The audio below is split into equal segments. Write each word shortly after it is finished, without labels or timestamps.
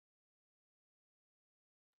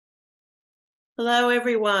Hello,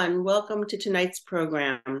 everyone. Welcome to tonight's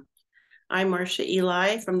program. I'm Marcia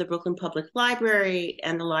Eli from the Brooklyn Public Library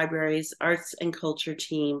and the library's Arts and Culture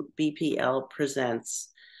team, BPL Presents.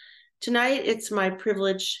 Tonight, it's my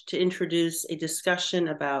privilege to introduce a discussion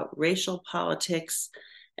about racial politics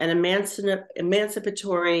and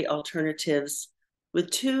emancipatory alternatives with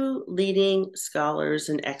two leading scholars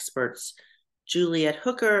and experts, Juliet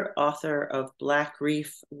Hooker, author of Black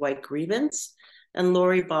Grief, White Grievance, and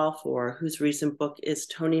Lawrie Balfour, whose recent book is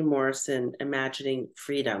Toni Morrison, Imagining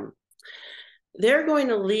Freedom. They're going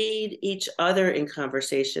to lead each other in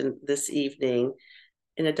conversation this evening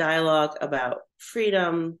in a dialogue about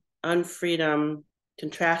freedom, unfreedom,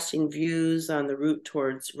 contrasting views on the route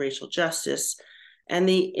towards racial justice, and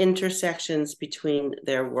the intersections between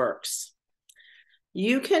their works.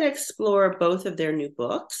 You can explore both of their new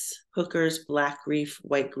books, Hooker's Black Grief,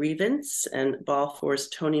 White Grievance, and Balfour's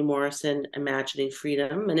Toni Morrison, Imagining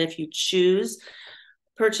Freedom. And if you choose,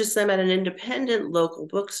 purchase them at an independent local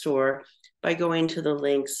bookstore by going to the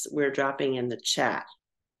links we're dropping in the chat.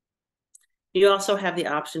 You also have the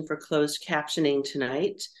option for closed captioning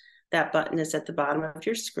tonight. That button is at the bottom of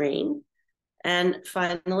your screen. And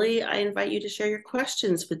finally, I invite you to share your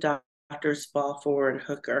questions with Drs. Balfour and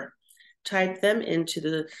Hooker. Type them into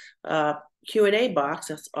the Q&A box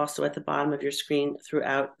that's also at the bottom of your screen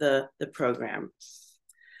throughout the program.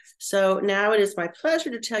 So now it is my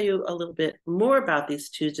pleasure to tell you a little bit more about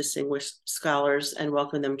these two distinguished scholars and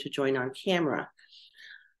welcome them to join on camera.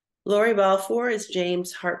 Lawrie Balfour is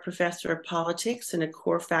James Hart Professor of Politics and a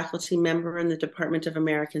core faculty member in the Department of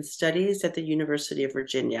American Studies at the University of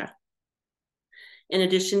Virginia. In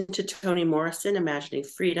addition to Toni Morrison, Imagining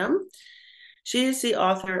Freedom, she is the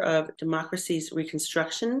author of Democracy's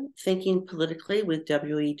Reconstruction, Thinking Politically with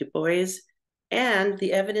W.E. Du Bois, and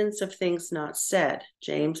The Evidence of Things Not Said,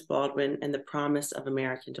 James Baldwin and the Promise of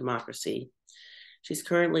American Democracy. She's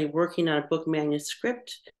currently working on a book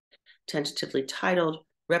manuscript tentatively titled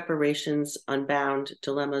Reparations Unbound,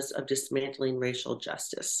 Dilemmas of Dismantling Racial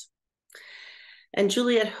Justice. And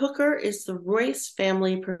Juliet Hooker is the Royce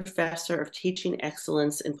Family Professor of Teaching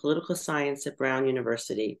Excellence in Political Science at Brown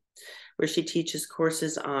University, where she teaches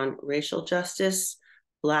courses on racial justice,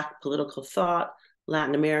 Black political thought,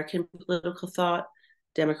 Latin American political thought,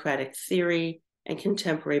 democratic theory, and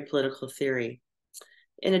contemporary political theory.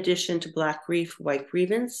 In addition to Black Grief, White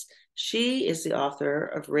Grievance, she is the author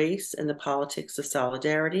of Race and the Politics of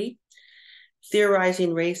Solidarity,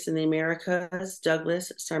 Theorizing Race in the Americas,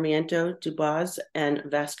 Douglas, Sarmiento, Dubois, and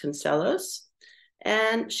Vasconcelos.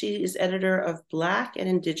 And she is editor of Black and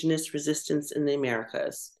Indigenous Resistance in the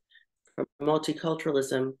Americas, From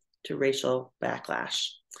Multiculturalism to Racial Backlash.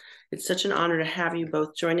 It's such an honor to have you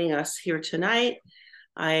both joining us here tonight.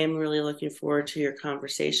 I am really looking forward to your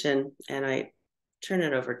conversation, and I turn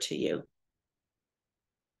it over to you.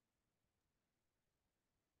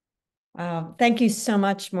 Thank you so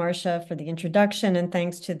much, Marcia, for the introduction, and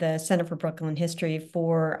thanks to the Center for Brooklyn History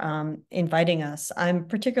for inviting us. I'm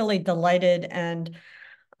particularly delighted and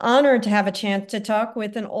honored to have a chance to talk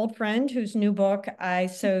with an old friend whose new book I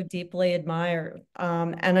so deeply admire.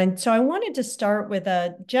 So I wanted to start with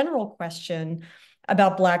a general question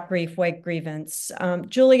about Black Grief, White Grievance.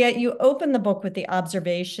 Juliet, you open the book with the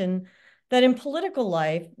observation that in political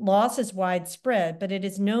life, loss is widespread, but it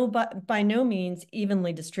is by no means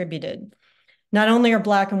evenly distributed. Not only are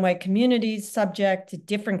Black and white communities subject to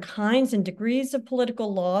different kinds and degrees of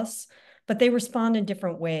political loss, but they respond in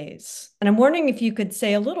different ways. And I'm wondering if you could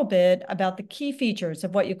say a little bit about the key features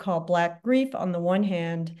of what you call Black grief on the one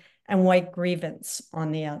hand and white grievance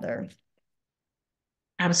on the other.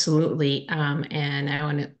 Absolutely. And I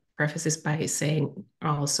want to preface this by saying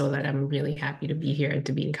also that I'm really happy to be here and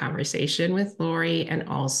to be in conversation with Lawrie, and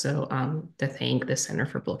also to thank the Center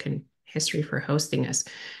for Brooklyn History for hosting us.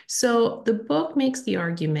 So the book makes the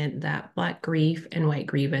argument that Black grief and white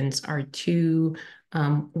grievance are two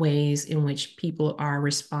ways in which people are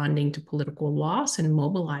responding to political loss and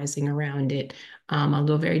mobilizing around it,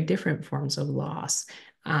 although very different forms of loss.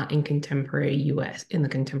 In the contemporary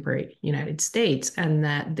United States, and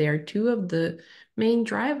that they're two of the main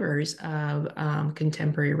drivers of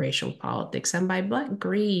contemporary racial politics. And by Black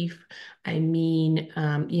grief, I mean,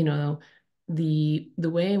 the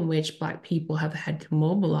way in which Black people have had to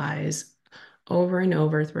mobilize over and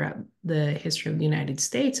over throughout the history of the United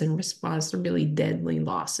States in response to really deadly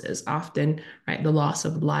losses, often, right, the loss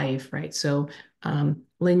of life, right? So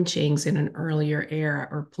lynchings in an earlier era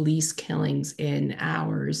or police killings in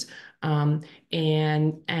ours, and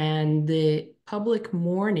the public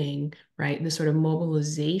mourning, right, the sort of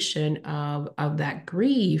mobilization of that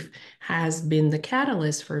grief has been the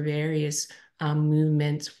catalyst for various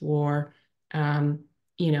movements for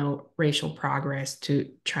racial progress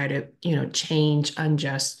to try to, change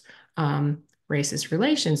unjust racist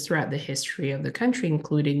relations throughout the history of the country,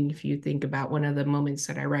 including, if you think about one of the moments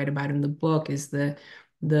that I write about in the book, is the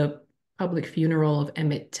public funeral of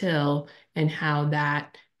Emmett Till and how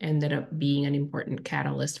that ended up being an important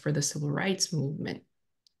catalyst for the civil rights movement.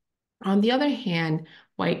 On the other hand,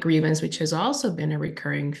 white grievance, which has also been a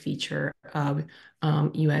recurring feature of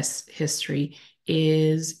U.S. history,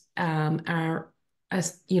 is a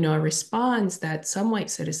response that some white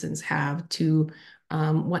citizens have to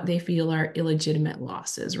what they feel are illegitimate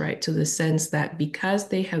losses, right? To the sense that because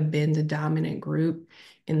they have been the dominant group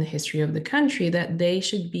in the history of the country, that they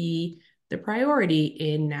should be the priority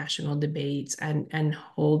in national debates and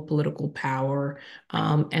hold political power.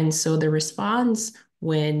 And so the response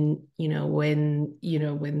when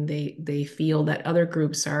they feel that other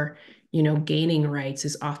groups are gaining rights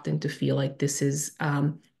is often to feel like this is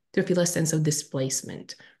to feel a sense of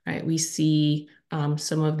displacement, right? We see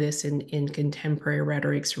some of this in contemporary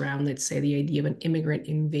rhetorics around, let's say, the idea of an immigrant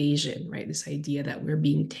invasion, right? This idea that we're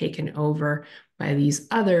being taken over by these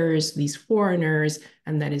others, these foreigners,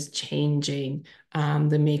 and that is changing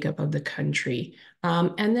the makeup of the country.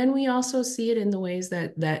 And then we also see it in the ways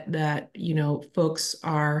that folks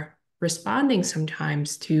are responding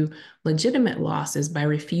sometimes to legitimate losses by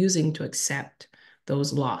refusing to accept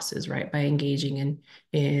those losses, right? By engaging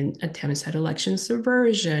in attempts at election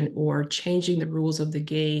subversion or changing the rules of the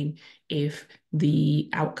game if the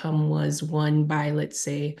outcome was won by, let's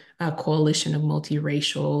say, a coalition of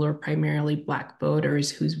multiracial or primarily Black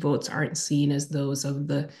voters whose votes aren't seen as those of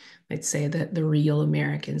let's say, the real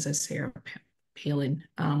Americans, as Sarah Palin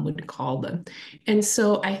would call them. And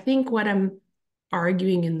so I think what I'm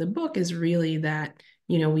arguing in the book is really that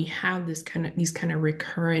we have these kind of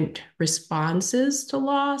recurrent responses to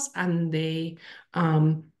loss, and that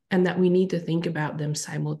we need to think about them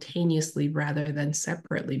simultaneously rather than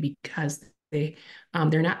separately, because they're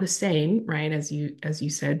not the same, right? As you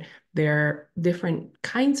said, there are different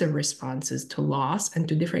kinds of responses to loss and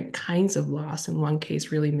to different kinds of loss. In one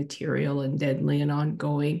case, really material and deadly and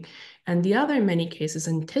ongoing. And the other, in many cases,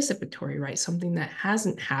 anticipatory, right? Something that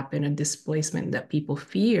hasn't happened, a displacement that people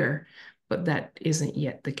fear, but that isn't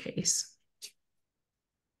yet the case.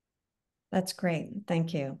 That's great.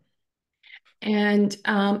 Thank you. And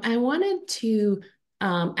I wanted to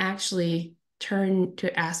actually turn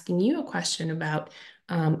to asking you a question about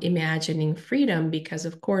imagining freedom, because,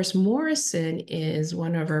 of course, Morrison is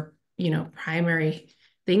one of our, primary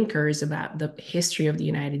thinkers about the history of the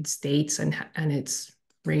United States and its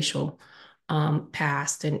racial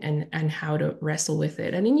past and how to wrestle with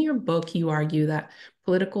it. And in your book, you argue that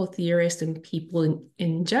political theorists and people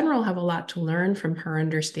in general have a lot to learn from her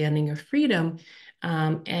understanding of freedom.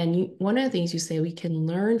 One of the things you say we can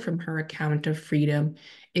learn from her account of freedom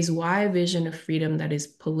is why a vision of freedom that is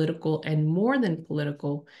political and more than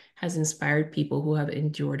political has inspired people who have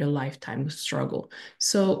endured a lifetime of struggle.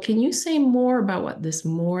 So can you say more about what this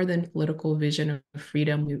more than political vision of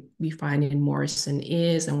freedom we find in Morrison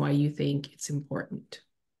is, and why you think it's important?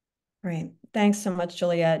 Great. Thanks so much,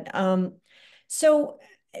 Juliet. So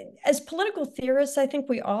as political theorists, I think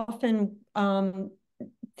we often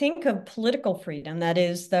think of political freedom, that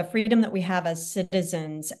is the freedom that we have as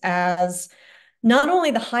citizens, as not only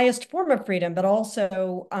the highest form of freedom, but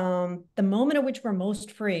also the moment at which we're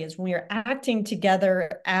most free is when we are acting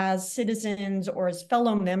together as citizens or as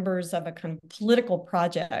fellow members of a kind of political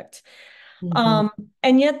project. Mm-hmm.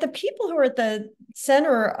 And yet the people who are at the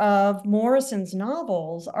center of Morrison's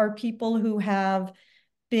novels are people who have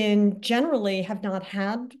generally have not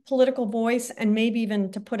had political voice, and maybe even,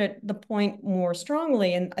 to put it the point more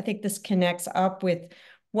strongly, and I think this connects up with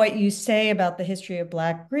what you say about the history of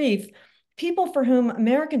Black grief, people for whom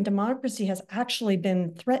American democracy has actually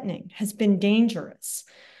been threatening, has been dangerous.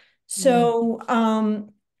 So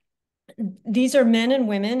these are men and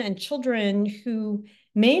women and children who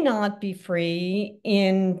may not be free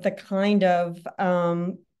in the kind of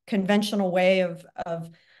conventional way of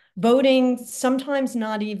voting, sometimes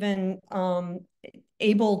not even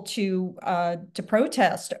able to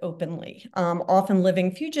protest openly, often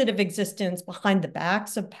living fugitive existence behind the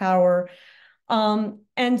backs of power.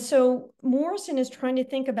 And so Morrison is trying to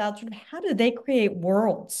think about sort of how do they create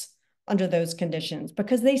worlds under those conditions,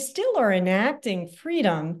 because they still are enacting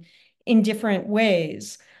freedom in different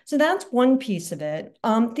ways. So that's one piece of it.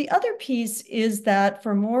 The other piece is that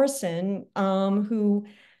for Morrison, who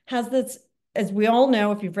has this, as we all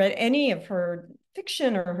know, if you've read any of her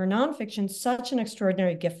fiction or her nonfiction, such an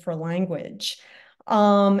extraordinary gift for language.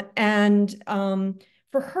 For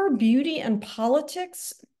her, beauty and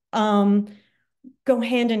politics go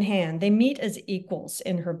hand in hand. They meet as equals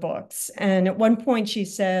in her books. And at one point she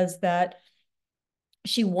says that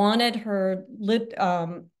she wanted her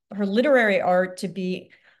literary art to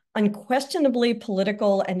be unquestionably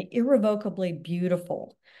political and irrevocably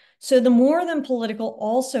beautiful. So the more than political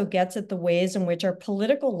also gets at the ways in which our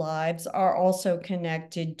political lives are also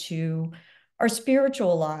connected to our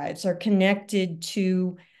spiritual lives, are connected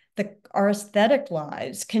to our aesthetic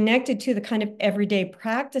lives, connected to the kind of everyday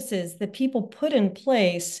practices that people put in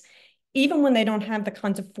place, even when they don't have the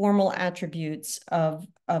kinds of formal attributes of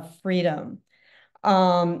freedom.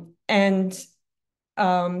 So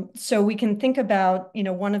we can think about,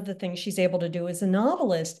 one of the things she's able to do as a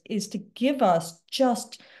novelist is to give us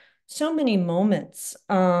just so many moments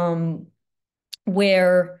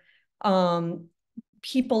where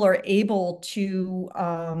people are able to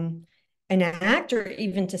enact or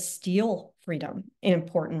even to steal freedom in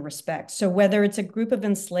important respects. So whether it's a group of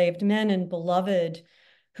enslaved men in Beloved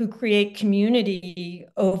who create community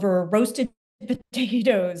over roasted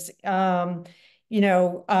potatoes, that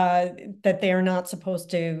they are not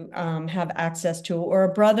supposed to have access to, or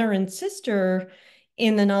a brother and sister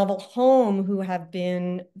in the novel Home who have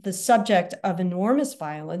been the subject of enormous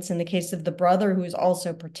violence, in the case of the brother who's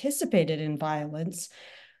also participated in violence,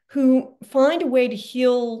 who find a way to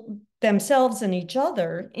heal themselves and each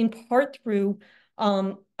other, in part through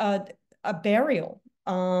a burial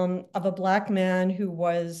of a Black man who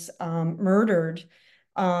was murdered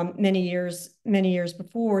many years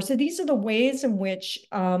before. So these are the ways in which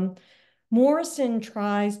Morrison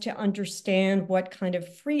tries to understand what kind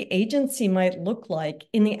of free agency might look like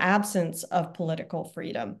in the absence of political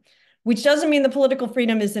freedom, which doesn't mean the political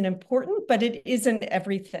freedom isn't important, but it isn't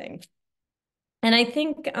everything. And I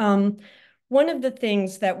think one of the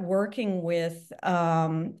things that working with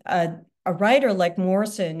a writer like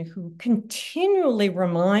Morrison, who continually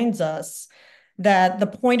reminds us that the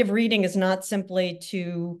point of reading is not simply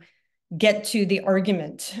to get to the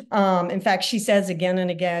argument. In fact, she says again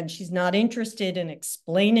and again, she's not interested in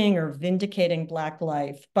explaining or vindicating Black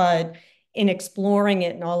life, but in exploring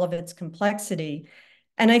it in all of its complexity.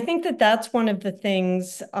 And I think that that's one of the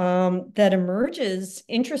things that emerges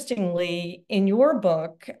interestingly in your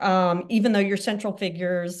book, even though your central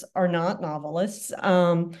figures are not novelists,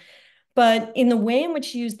 but in the way in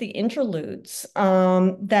which you use the interludes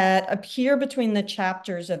that appear between the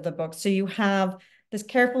chapters of the book. So you have this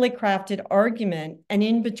carefully crafted argument, and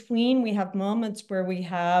in between we have moments where we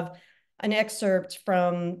have an excerpt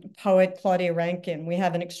from poet Claudia Rankine, we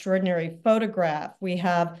have an extraordinary photograph, we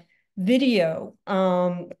have video,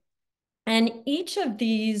 and each of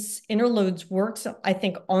these interludes works, I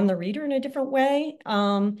think, on the reader in a different way,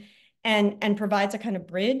 and provides a kind of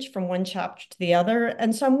bridge from one chapter to the other.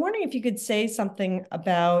 And so I'm wondering if you could say something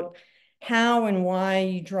about how and why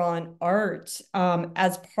you draw on art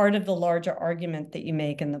as part of the larger argument that you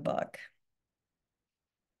make in the book.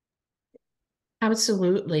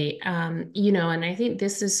 Absolutely. And I think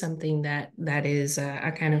this is something that is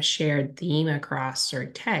a kind of shared theme across our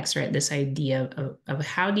text, right? This idea of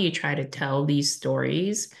how do you try to tell these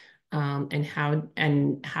stories, and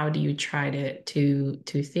how do you try to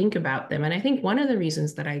think about them? And I think one of the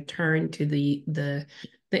reasons that I turn to the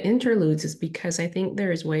interludes is because I think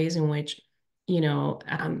there's ways in which,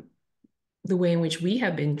 the way in which we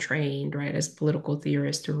have been trained, right, as political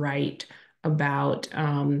theorists to write about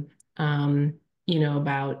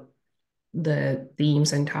about the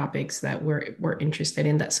themes and topics that we're interested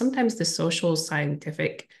in, that sometimes the social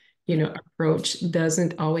scientific, approach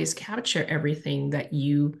doesn't always capture everything that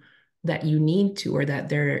you need to, or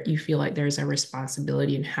that you feel like there's a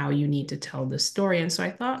responsibility in how you need to tell the story. And so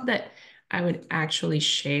I thought that I would actually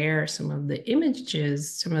share some of the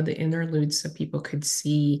images, some of the interludes, so people could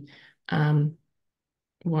see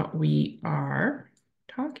what we are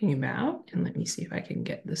talking about. And let me see if I can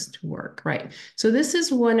get this to work. Right. So this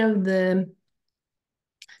is one of the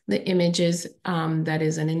images that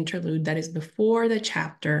is an interlude that is before the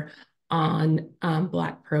chapter on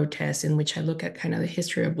Black protests, in which I look at kind of the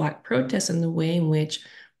history of Black protests and the way in which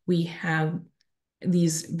we have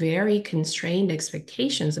these very constrained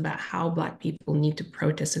expectations about how Black people need to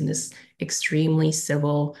protest in this extremely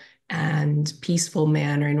civil and peaceful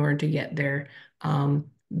manner in order to get their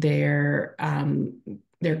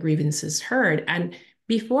grievances heard. And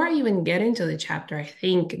before I even get into the chapter, I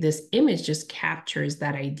think this image just captures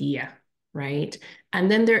that idea, right?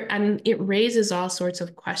 And then it raises all sorts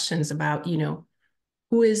of questions about,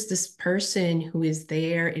 who is this person who is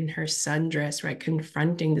there in her sundress, right,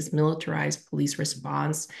 confronting this militarized police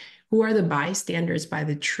response? Who are the bystanders by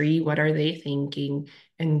the tree? What are they thinking?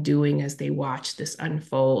 and doing as they watch this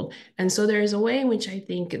unfold. And so there's a way in which I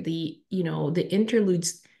think the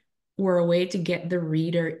interludes were a way to get the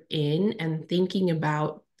reader in and thinking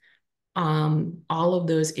about all of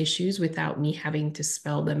those issues without me having to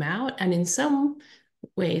spell them out. And in some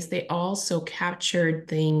ways, they also captured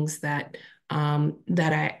things that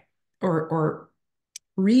or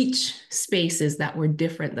reach spaces that were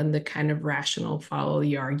different than the kind of rational follow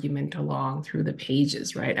the argument along through the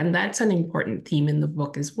pages, right? And that's an important theme in the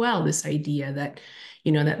book as well, this idea that,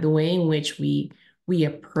 that the way in which we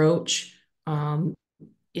approach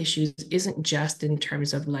issues isn't just in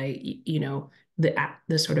terms of like,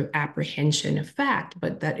 the sort of apprehension of fact,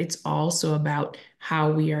 but that it's also about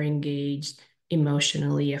how we are engaged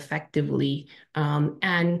emotionally, effectively,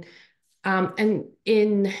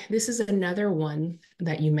 and this is another one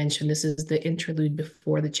that you mentioned. This is the interlude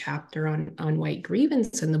before the chapter on white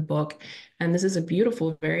grievance in the book. And this is a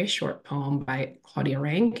beautiful, very short poem by Claudia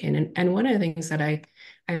Rankine. And one of the things that I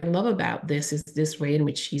love about this is this way in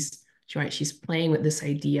which she's playing with this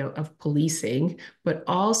idea of policing, but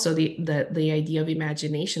also the idea of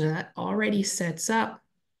imagination. And that already sets up,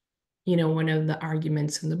 one of the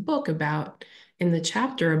arguments in the book in the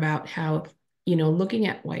chapter about how looking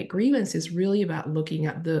at white grievance is really about looking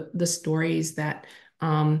at the stories that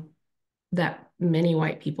that many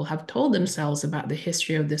white people have told themselves about the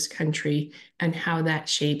history of this country and how that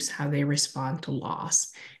shapes how they respond to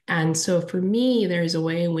loss. And so for me, there's a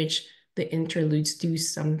way in which the interludes do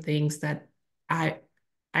some things that I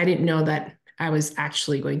didn't know that I was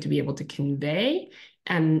actually going to be able to convey,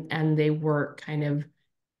 and they work kind of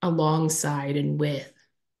alongside and with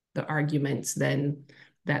the arguments then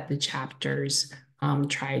that the chapters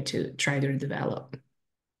try to develop.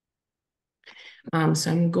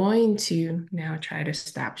 So I'm going to now try to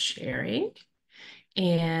stop sharing.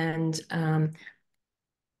 And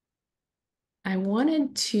I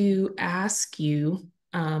wanted to ask you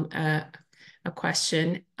a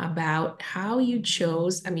question about how you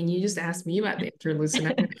chose. I mean, you just asked me about the interludes, and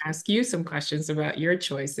I'm going to ask you some questions about your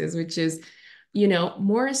choices, which is,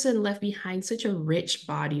 Morrison left behind such a rich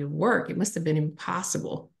body of work. It must have been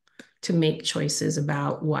impossible to make choices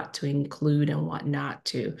about what to include and what not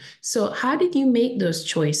to. So how did you make those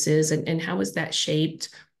choices, and how was that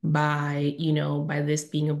shaped by, by this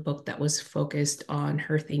being a book that was focused on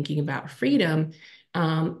her thinking about freedom?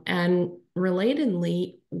 And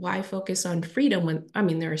relatedly, why focus on freedom when, I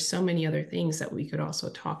mean, there are so many other things that we could also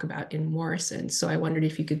talk about in Morrison. So I wondered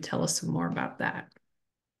if you could tell us some more about that.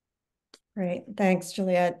 Great. Thanks,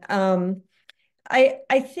 Juliet.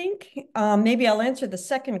 I think maybe I'll answer the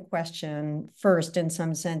second question first in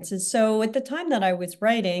some senses. So at the time that I was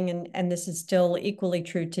writing, and this is still equally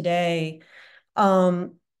true today,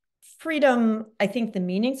 freedom, I think the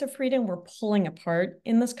meanings of freedom were pulling apart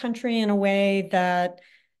in this country in a way that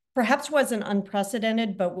perhaps wasn't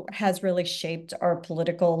unprecedented, but has really shaped our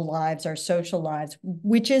political lives, our social lives,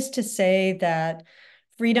 which is to say that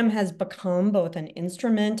freedom has become both an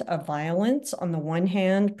instrument of violence on the one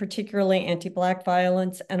hand, particularly anti-Black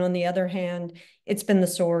violence, and on the other hand, it's been the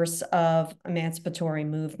source of emancipatory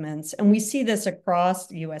movements. And we see this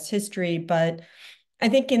across US history, but I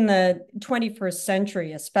think in the 21st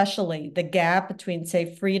century, especially, the gap between,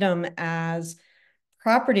 say, freedom as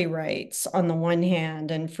property rights on the one hand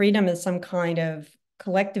and freedom as some kind of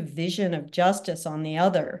collective vision of justice on the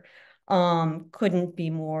other couldn't be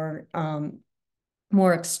more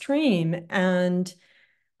extreme. And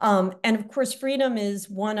of course, freedom is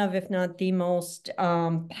one of, if not the most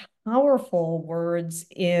powerful words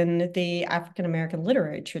in the African American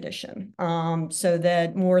literary tradition, so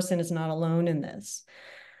that Morrison is not alone in this.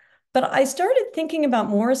 But I started thinking about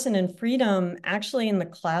Morrison and freedom actually in the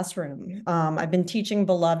classroom. I've been teaching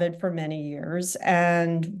Beloved for many years,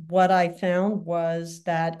 and what I found was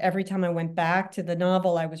that every time I went back to the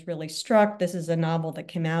novel, I was really struck. This is a novel that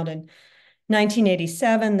came out in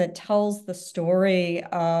 1987 that tells the story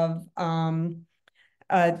of,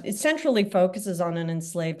 it centrally focuses on an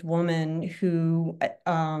enslaved woman who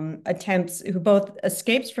who both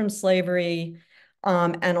escapes from slavery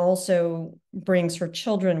and also brings her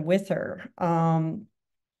children with her, and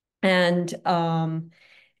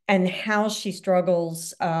how she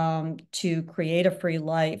struggles to create a free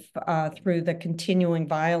life through the continuing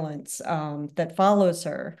violence that follows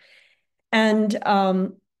her. And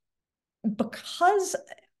because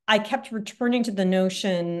I kept returning to the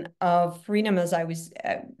notion of freedom as I was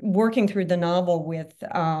working through the novel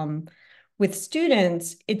with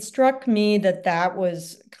students, it struck me that that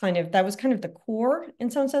was kind of the core,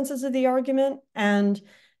 in some senses, of the argument. And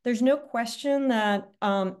there's no question that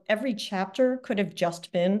every chapter could have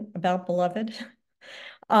just been about Beloved.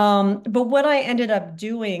 But what I ended up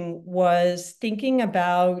doing was thinking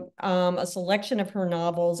about a selection of her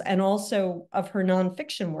novels and also of her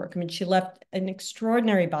nonfiction work. I mean, she left an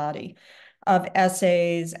extraordinary body of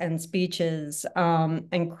essays and speeches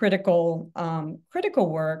and critical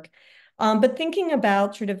work. But thinking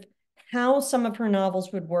about sort of how some of her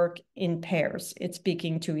novels would work in pairs, it's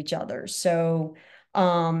speaking to each other. So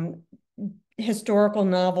historical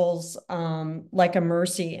novels like A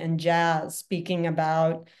Mercy and Jazz, speaking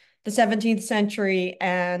about the 17th century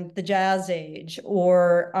and the Jazz Age,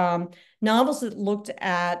 or novels that looked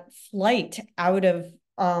at flight out of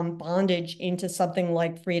bondage into something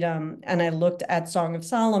like freedom. And I looked at Song of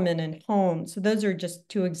Solomon and Home. So those are just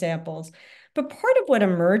two examples. But part of what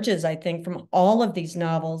emerges, I think, from all of these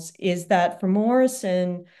novels is that for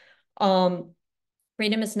Morrison,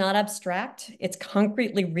 freedom is not abstract. It's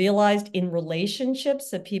concretely realized in relationships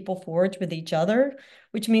that people forge with each other,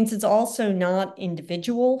 which means it's also not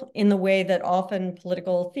individual in the way that often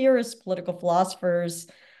political theorists, political philosophers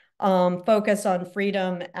focus on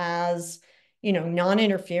freedom as,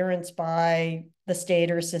 non-interference by the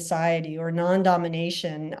state or society or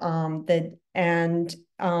non-domination.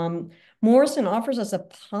 Morrison offers us a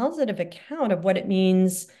positive account of what it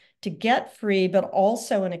means to get free, but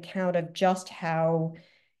also an account of just how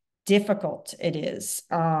difficult it is.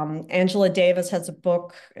 Angela Davis has a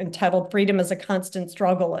book entitled Freedom is a Constant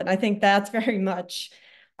Struggle. And I think that's very much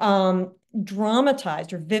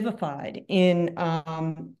dramatized or vivified in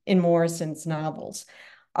Morrison's novels.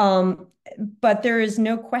 But there is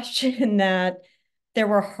no question that there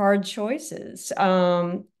were hard choices.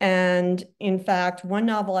 And in fact, one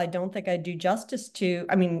novel I don't think I do justice to,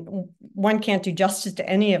 I mean, one can't do justice to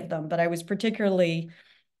any of them, but I was particularly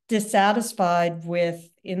dissatisfied with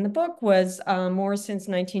in the book was Morrison's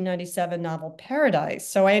 1997 novel Paradise.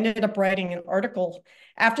 So I ended up writing an article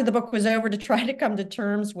after the book was over to try to come to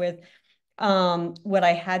terms with what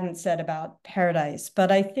I hadn't said about Paradise.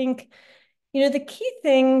 But I think, the key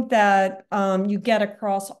thing that you get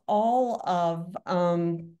across all of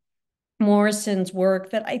Morrison's work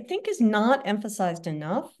that I think is not emphasized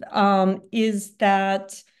enough is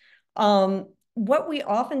that what we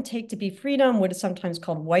often take to be freedom, what is sometimes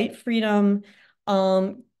called white freedom,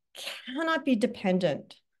 cannot be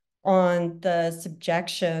dependent on the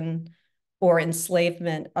subjection or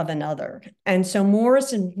enslavement of another. And so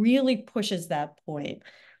Morrison really pushes that point.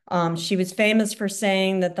 She was famous for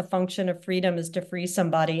saying that the function of freedom is to free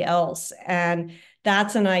somebody else. And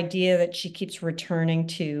that's an idea that she keeps returning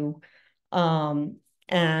to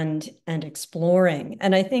and exploring.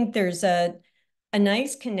 And I think there's a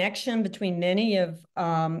nice connection between many of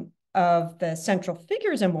the central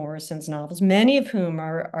figures in Morrison's novels, many of whom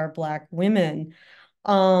are Black women.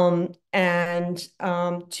 And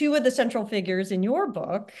two of the central figures in your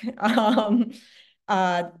book,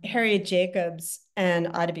 Harriet Jacobs and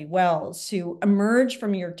Ida B. Wells, who emerge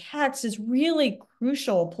from your text as really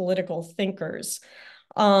crucial political thinkers.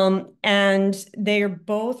 And they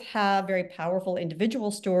both have very powerful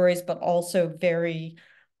individual stories, but also very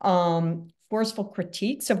forceful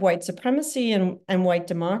critiques of white supremacy and white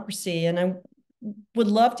democracy. And I would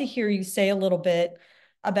love to hear you say a little bit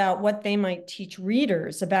about what they might teach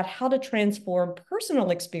readers about how to transform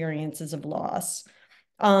personal experiences of loss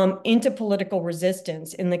into political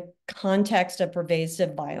resistance in the context of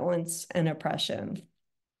pervasive violence and oppression.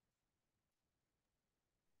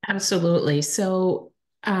 Absolutely. So,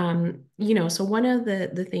 so one of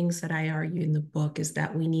the things that I argue in the book is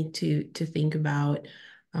that we need to think about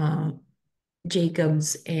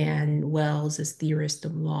Jacobs and Wells as theorists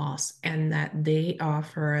of loss, and that they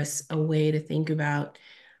offer us a way to think about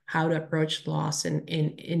how to approach loss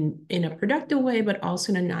in a productive way, but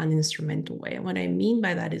also in a non-instrumental way. And what I mean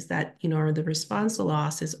by that is that, the response to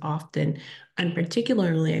loss is often, and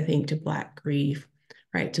particularly, I think, to Black grief,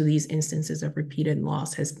 right, to these instances of repeated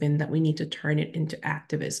loss, has been that we need to turn it into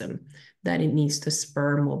activism, that it needs to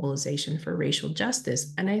spur mobilization for racial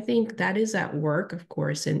justice. And I think that is at work, of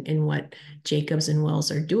course, in what Jacobs and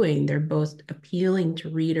Wells are doing. They're both appealing to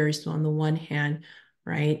readers to, on the one hand,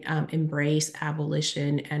 right, embrace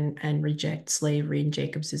abolition and reject slavery in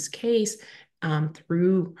Jacobs's case,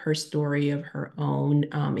 through her story of her own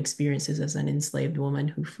experiences as an enslaved woman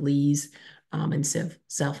who flees and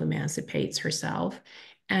self-emancipates herself.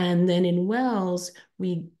 And then in Wells,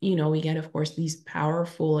 we get, of course, these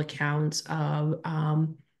powerful accounts of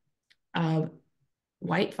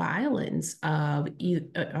white violence, of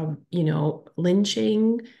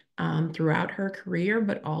lynching throughout her career,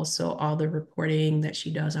 but also all the reporting that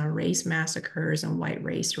she does on race massacres and white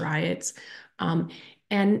race riots. And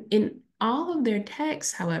in all of their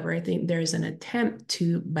texts, however, I think there's an attempt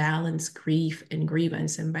to balance grief and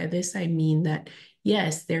grievance. And by this, I mean that,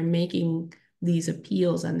 yes, they're making these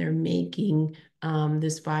appeals and they're making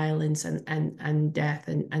this violence and death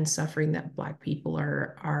and suffering that Black people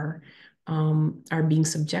are being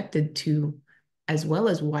subjected to, as well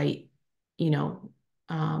as white,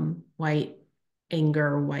 white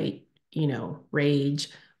anger, white, rage.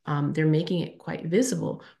 They're making it quite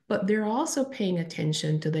visible, but they're also paying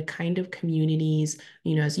attention to the kind of communities,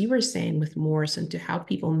 as you were saying with Morrison, to how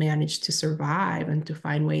people manage to survive and to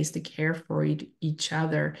find ways to care for each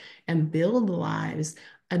other and build lives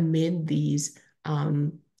amid these,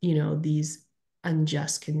 these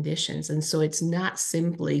unjust conditions. And so it's not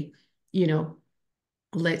simply,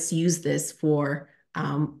 let's use this for,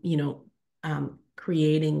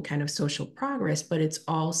 creating kind of social progress, but it's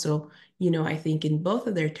also, I think in both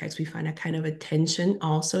of their texts, we find a kind of attention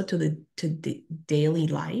also to daily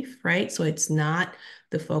life, right? So it's not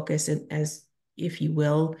the focus as, if you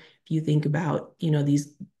will, if you think about,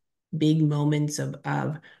 these big moments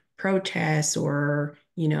of protests or,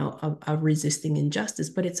 of resisting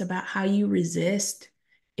injustice, but it's about how you resist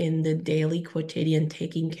in the daily quotidian,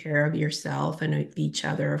 taking care of yourself and of each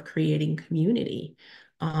other, of creating community.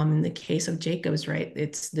 In the case of Jacobs, right,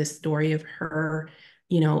 it's this story of her,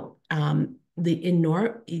 the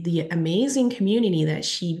amazing community that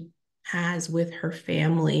she has with her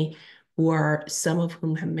family, who are some of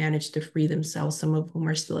whom have managed to free themselves, some of whom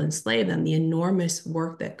are still enslaved, and the enormous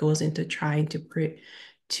work that goes into trying to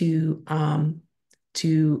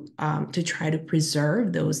try to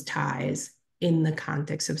preserve those ties in the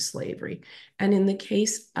context of slavery. And in the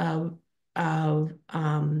case of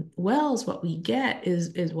Wells, what we get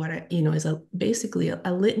is what is basically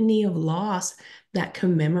a litany of loss that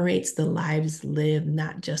commemorates the lives lived,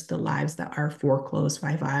 not just the lives that are foreclosed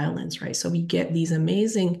by violence, right? So we get these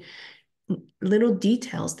amazing little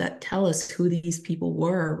details that tell us who these people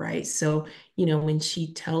were, right? So, when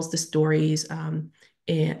she tells the stories of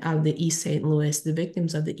the East St. Louis, the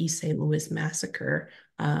victims of the East St. Louis massacre,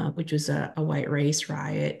 which was a white race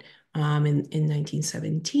riot in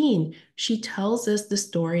 1917, she tells us the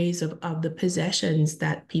stories of the possessions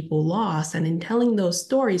that people lost. And in telling those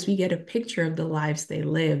stories, we get a picture of the lives they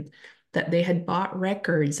lived, that they had bought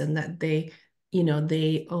records and that they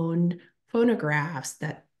owned phonographs,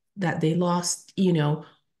 that they lost,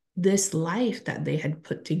 this life that they had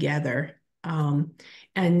put together.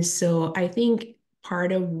 And so I think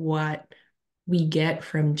part of what we get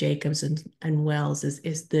from Jacobs and Wells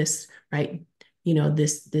is this, right?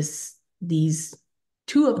 These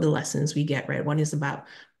two of the lessons we get, right? One is about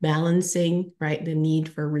balancing, right, the need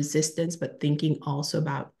for resistance, but thinking also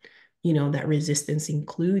about, that resistance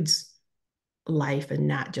includes life and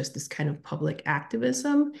not just this kind of public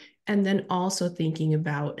activism. And then also thinking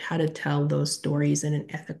about how to tell those stories in an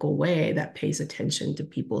ethical way that pays attention to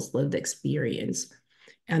people's lived experience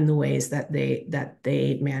and the ways that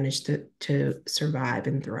they manage to survive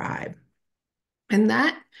and thrive. And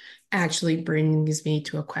that actually brings me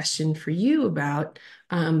to a question for you about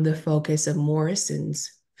the focus of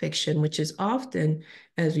Morrison's fiction, which is often,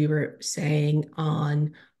 as we were saying,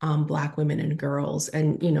 on Black women and girls.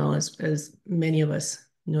 And, as many of us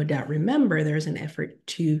no doubt remember, there's an effort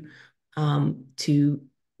to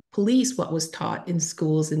police what was taught in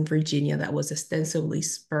schools in Virginia that was ostensibly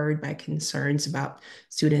spurred by concerns about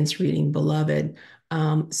students reading Beloved.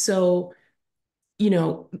 So,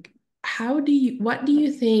 what do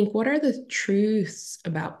you think, what are the truths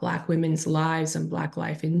about Black women's lives and Black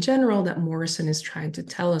life in general that Morrison is trying to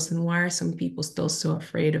tell us, and why are some people still so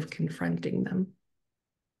afraid of confronting them?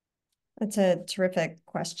 That's a terrific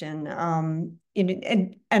question.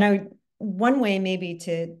 One way maybe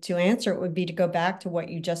to answer it would be to go back to what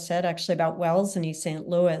you just said, actually, about Wells and East St.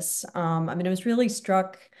 Louis. I was really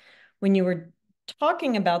struck when you were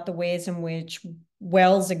talking about the ways in which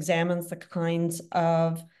Wells examines the kinds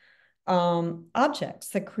of objects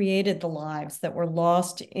that created the lives that were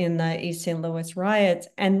lost in the East St. Louis riots.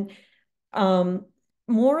 And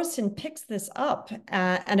Morrison picks this up,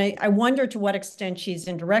 and I wonder to what extent she's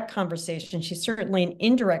in direct conversation. She's certainly in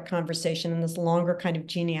indirect conversation in this longer kind of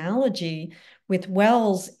genealogy with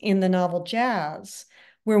Wells in the novel Jazz,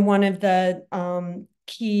 where one of the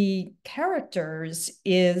key characters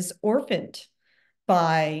is orphaned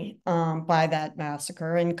by that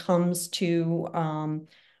massacre and comes to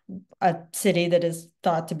a city that is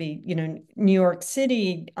thought to be, New York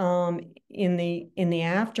City in the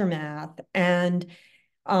aftermath. And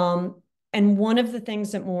one of the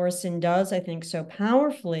things that Morrison does, I think, so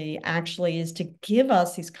powerfully, actually, is to give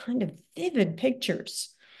us these kind of vivid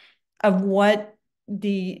pictures of what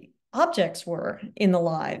the objects were in the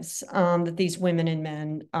lives that these women and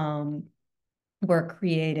men were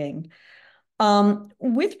creating.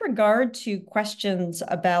 With regard to questions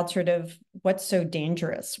about sort of what's so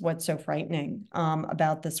dangerous, what's so frightening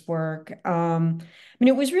about this work, I mean,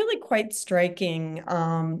 it was really quite striking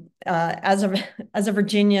as a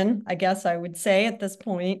Virginian, I guess I would say at this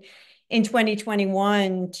point, in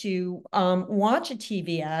 2021 to watch a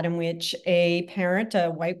TV ad in which a parent, a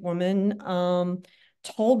white woman,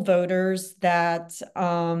 told voters that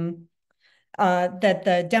that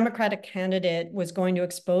the Democratic candidate was going to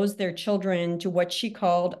expose their children to what she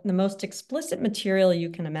called the most explicit material you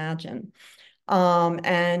can imagine.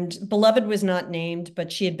 And Beloved was not named,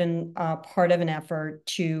 but she had been part of an effort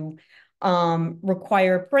to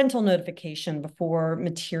require parental notification before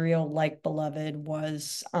material like Beloved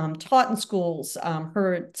was taught in schools.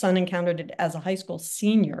 Her son encountered it as a high school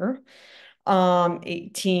senior,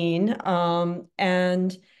 18,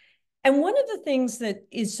 and one of the things that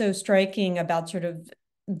is so striking about sort of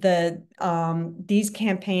the these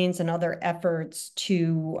campaigns and other efforts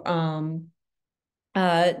to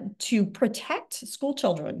protect school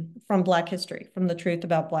children from Black history, from the truth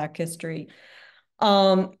about Black history,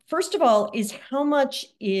 first of all, is how much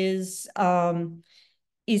is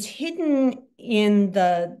hidden in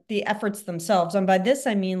the efforts themselves. And by this,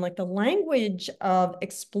 I mean like the language of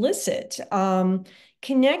explicit,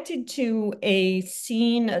 connected to a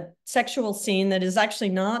scene, a sexual scene that is actually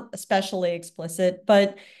not especially explicit,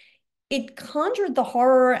 but it conjured the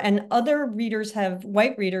horror, and other readers have,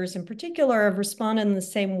 white readers in particular, have responded in the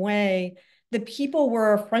same way. The people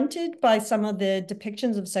were affronted by some of the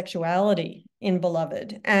depictions of sexuality in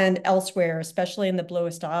Beloved and elsewhere, especially in The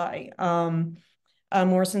Bluest Eye,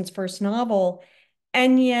 Morrison's first novel,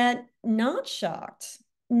 and yet not shocked,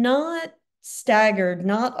 not staggered,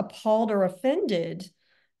 not appalled or offended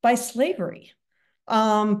by slavery,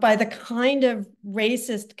 by the kind of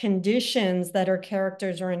racist conditions that her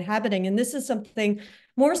characters are inhabiting. And this is something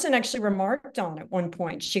Morrison actually remarked on at one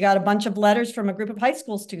point. She got a bunch of letters from a group of high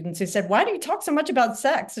school students who said, "Why do you talk so much about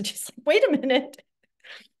sex?" And she's like, "Wait a minute.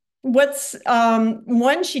 What's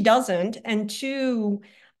one, she doesn't, and two,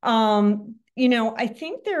 I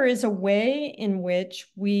think there is a way in which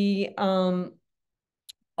we are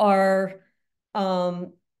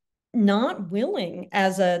not willing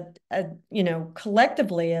as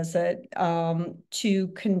collectively as to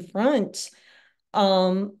confront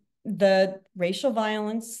the racial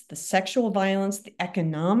violence, the sexual violence, the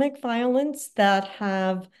economic violence that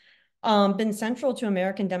have been central to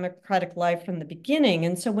American democratic life from the beginning.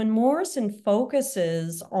 And so when Morrison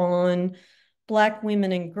focuses on Black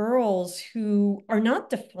women and girls who are not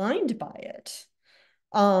defined by it,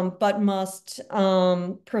 but must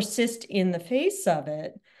persist in the face of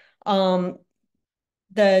it,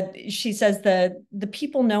 she says the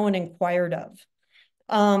people no one inquired of.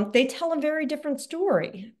 They tell a very different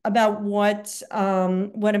story about what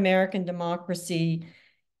American democracy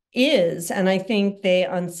is. And I think they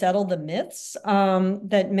unsettle the myths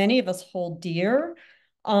that many of us hold dear.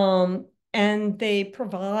 And they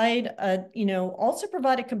provide also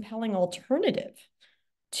provide a compelling alternative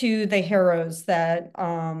to the heroes that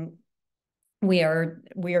we are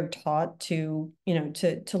taught to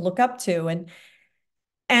look up to. And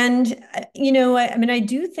I mean, I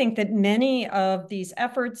do think that many of these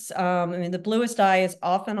efforts, I mean, The Bluest Eye is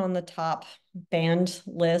often on the top banned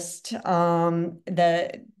list,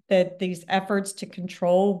 that these efforts to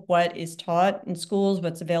control what is taught in schools,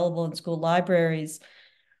 what's available in school libraries,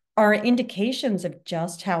 are indications of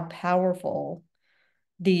just how powerful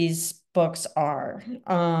these books are.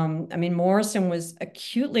 I mean, Morrison was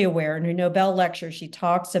acutely aware in her Nobel lecture. She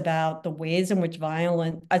talks about the ways in which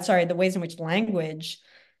the ways in which language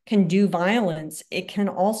can do violence. It can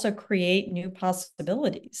also create new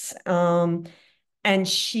possibilities. And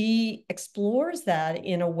she explores that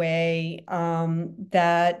in a way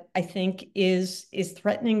that I think is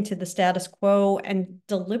threatening to the status quo, and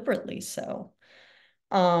deliberately so.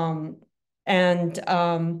 And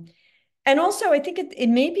also, I think it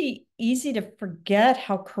may be easy to forget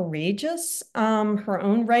how courageous her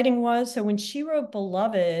own writing was. So when she wrote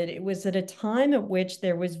Beloved, it was at a time at which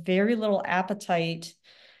there was very little appetite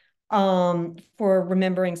for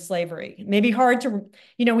remembering slavery. Maybe hard to,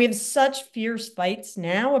 we have such fierce fights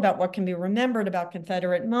now about what can be remembered about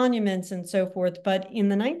Confederate monuments and so forth. But in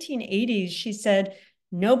the 1980s, she said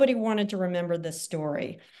nobody wanted to remember this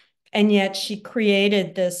story. And yet she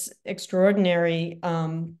created this extraordinary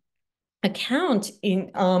account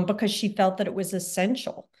because she felt that it was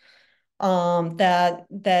essential, that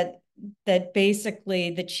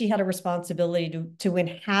basically that she had a responsibility to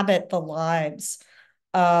inhabit the lives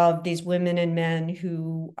of these women and men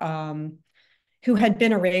who had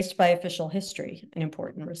been erased by official history in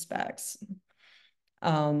important respects.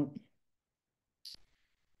 So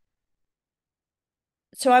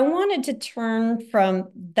I wanted to turn from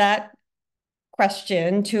that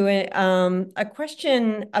question to a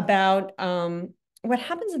question about what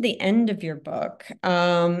happens at the end of your book,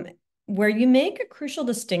 where you make a crucial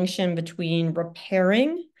distinction between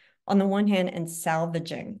repairing on the one hand and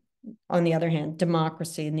salvaging on the other hand,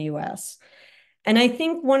 democracy in the US. And I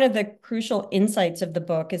think one of the crucial insights of the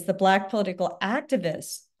book is the Black political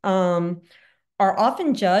activists are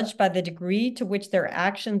often judged by the degree to which their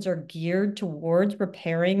actions are geared towards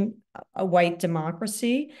repairing a white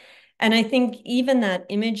democracy. And I think even that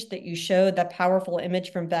image that you showed, that powerful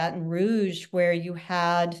image from Baton Rouge, where you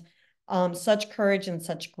had such courage and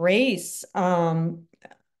such grace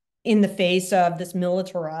in the face of this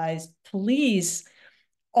militarized police,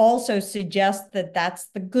 also suggests that that's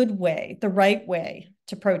the good way, the right way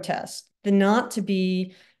to protest, the not to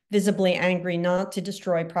be visibly angry, not to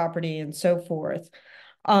destroy property and so forth.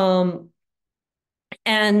 And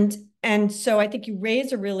so I think you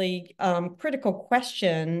raise a really critical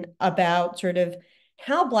question about sort of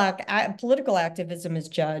how Black political activism is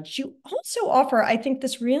judged. You also offer, I think,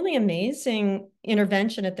 this really amazing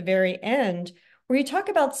intervention at the very end where you talk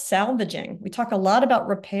about salvaging. We talk a lot about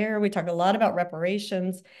repair. We talk a lot about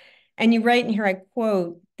reparations. And you write in here, I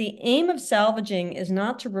quote, "The aim of salvaging is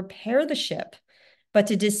not to repair the ship, but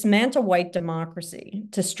to dismantle white democracy,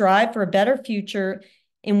 to strive for a better future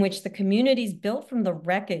in which the communities built from the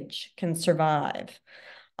wreckage can survive."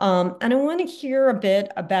 And I want to hear a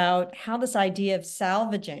bit about how this idea of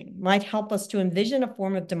salvaging might help us to envision a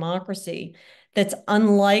form of democracy that's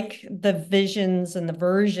unlike the visions and the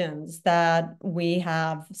versions that we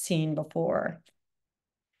have seen before.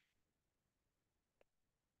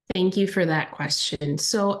 Thank you for that question.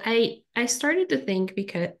 So I started to think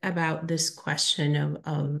about this question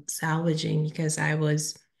of salvaging because I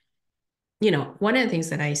was, one of the things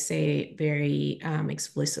that I say very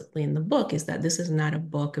explicitly in the book is that this is not a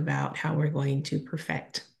book about how we're going to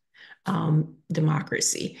perfect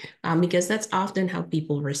democracy, because that's often how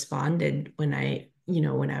people responded when I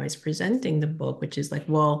was presenting the book, which is like,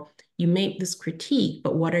 well, you make this critique,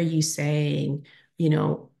 but what are you saying?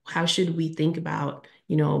 How should we think about,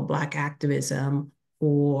 Black activism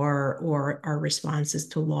or our responses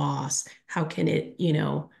to loss? How can it,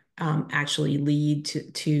 actually lead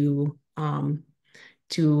to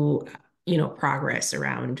progress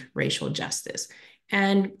around racial justice?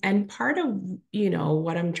 And part of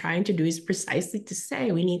what I'm trying to do is precisely to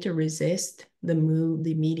say we need to resist the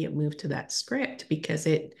immediate move to that script, because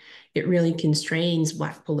it really constrains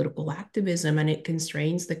Black political activism, and it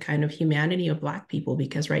constrains the kind of humanity of Black people,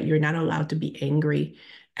 because you're not allowed to be angry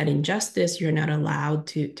at injustice. You're not allowed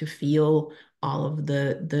to feel all of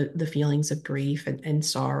the feelings of grief and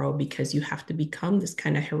sorrow, because you have to become this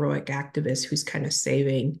kind of heroic activist who's kind of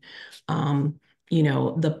saving the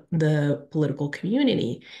political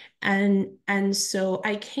community. And so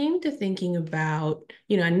I came to thinking about,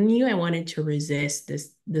 I knew I wanted to resist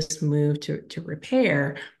this move to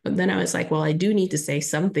repair, but then I was like, well, I do need to say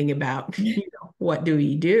something about, what do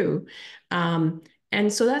we do?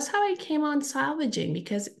 And so that's how I came on salvaging,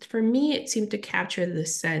 because for me, it seemed to capture the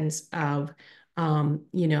sense of,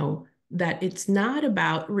 that it's not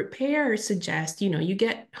about repair. Suggest, you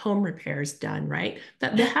get home repairs done, right?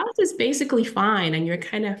 That the house is basically fine and you're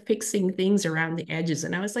kind of fixing things around the edges.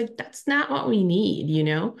 And I was like, that's not what we need,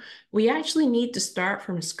 We actually need to start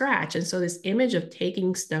from scratch. And so this image of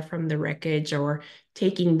taking stuff from the wreckage or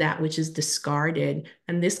taking that which is discarded,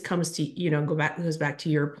 and this comes to, goes back to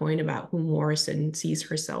your point about who Morrison sees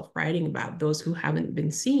herself writing about, those who haven't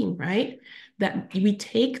been seen, right? That we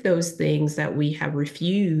take those things that we have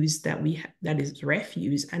refused, that is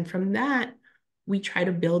refuse, and from that we try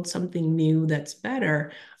to build something new that's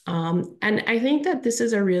better. And I think that this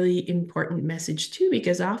is a really important message too,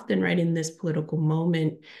 because often, right, in this political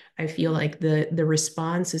moment, I feel like the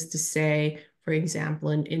response is to say, for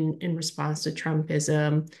example, in response to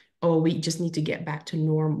Trumpism, oh, we just need to get back to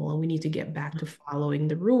normal, and we need to get back to following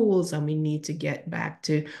the rules, and we need to get back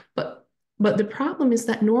to, but the problem is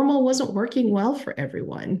that normal wasn't working well for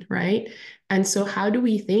everyone, right? And so how do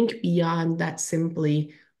we think beyond that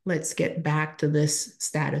simply, let's get back to this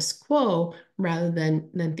status quo, rather than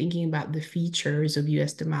thinking about the features of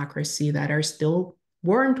US democracy that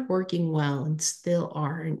weren't working well and still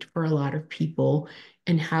aren't for a lot of people?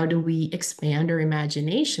 And how do we expand our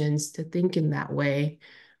imaginations to think in that way?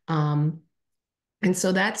 And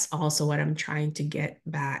so that's also what I'm trying to get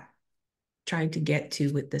back trying to get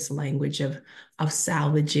to with this language of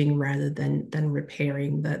salvaging rather than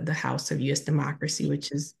repairing the house of U.S. democracy,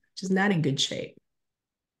 which is not in good shape.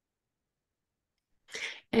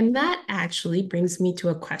 And that actually brings me to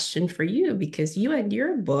a question for you, because you had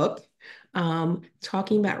your book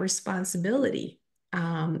talking about responsibility,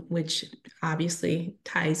 which obviously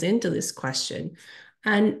ties into this question.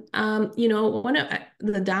 And, one of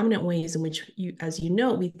the dominant ways in which as you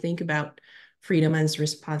know, we think about freedom and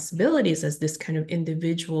responsibilities as this kind of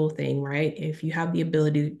individual thing, right? If you have the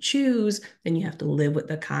ability to choose, then you have to live with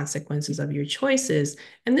the consequences of your choices.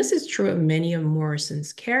 And this is true of many of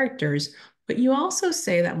Morrison's characters. But you also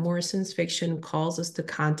say that Morrison's fiction calls us to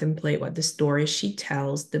contemplate what the stories she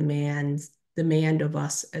tells demand of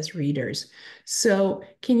us as readers. So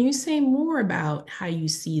can you say more about how you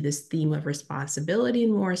see this theme of responsibility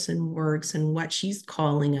in Morrison works and what she's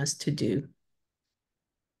calling us to do?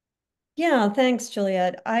 Yeah, thanks,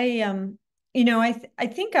 Juliet. I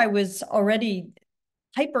think I was already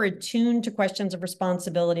hyper attuned to questions of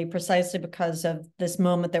responsibility precisely because of this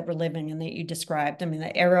moment that we're living in that you described. I mean,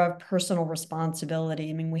 the era of personal responsibility.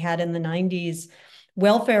 I mean, we had in the 90s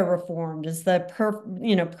welfare reform, is the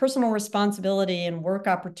Personal Responsibility and Work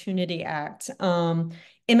Opportunity Act,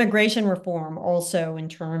 immigration reform also in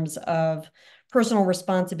terms of personal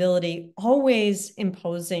responsibility, always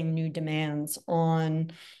imposing new demands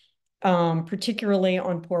on particularly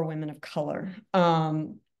on poor women of color.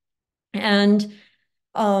 And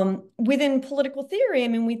within political theory, I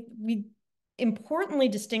mean, we importantly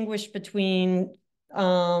distinguish between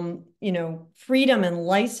freedom and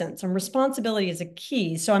license, and responsibility is a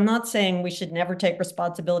key. So I'm not saying we should never take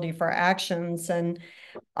responsibility for our actions, and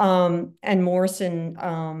Morrison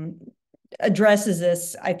addresses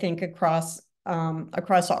this, I think, across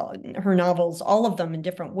all her novels, all of them in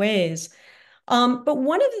different ways. But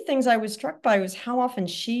one of the things I was struck by was how often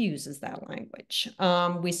she uses that language.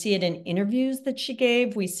 We see it in interviews that she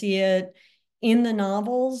gave. We see it in the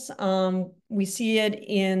novels. We see it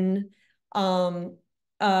in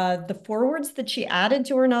the forewords that she added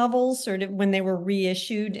to her novels, sort of when they were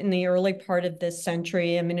reissued in the early part of this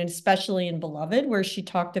century. I mean, especially in Beloved, where she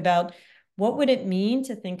talked about what would it mean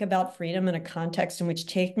to think about freedom in a context in which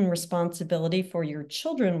taking responsibility for your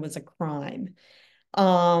children was a crime.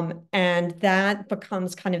 And that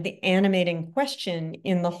becomes kind of the animating question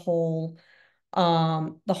in the whole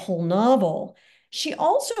novel. She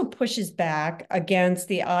also pushes back against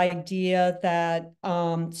the idea that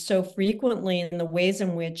so frequently in the ways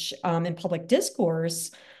in which in public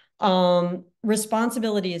discourse,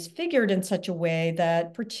 responsibility is figured in such a way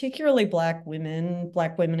that particularly Black women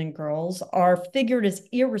and girls are figured as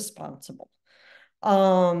irresponsible.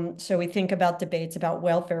 So we think about debates about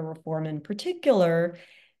welfare reform in particular.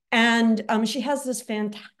 And she has this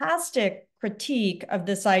fantastic critique of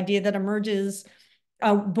this idea that emerges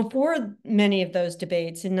before many of those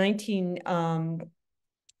debates in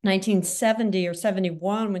 1970 or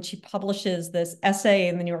 71, when she publishes this essay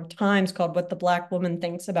in the New York Times called What the Black Woman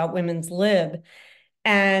Thinks About Women's Lib.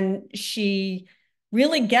 And she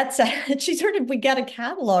really gets at it. We get a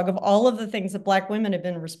catalog of all of the things that Black women have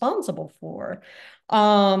been responsible for,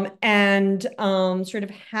 and sort of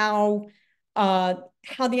how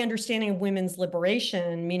the understanding of women's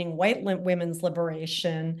liberation, meaning white women's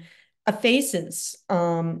liberation, effaces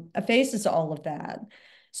all of that.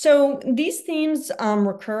 So these themes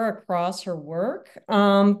recur across her work,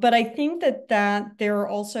 but I think that there are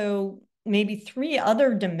also maybe three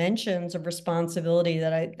other dimensions of responsibility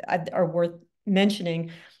that I are worth mentioning.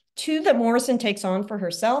 Two that Morrison takes on for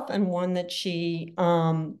herself, and one that she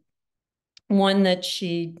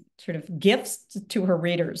sort of gifts to her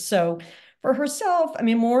readers. So for herself, I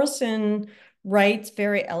mean, Morrison writes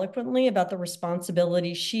very eloquently about the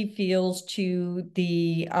responsibility she feels to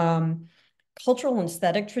the cultural and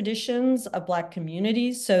aesthetic traditions of Black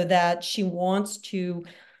communities, so that she wants to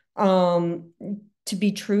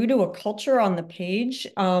be true to a culture on the page,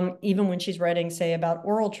 even when she's writing, say, about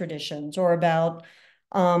oral traditions or about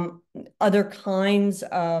other kinds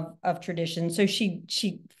of traditions. So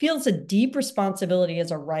she feels a deep responsibility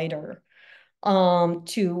as a writer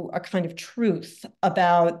to a kind of truth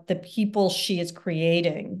about the people she is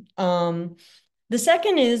creating. The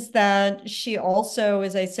second is that she also,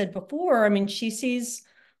 as I said before, I mean, she sees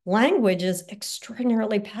language as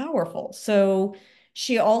extraordinarily powerful. So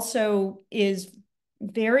she also is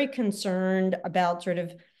very concerned about sort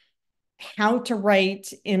of how to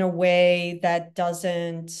write in a way that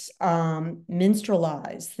doesn't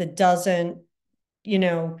minstrelize, that doesn't,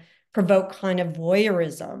 provoke kind of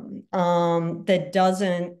voyeurism, that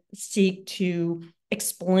doesn't seek to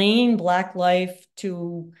explain Black life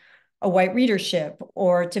to a white readership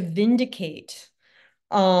or to vindicate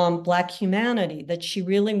Black humanity, that she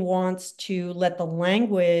really wants to let the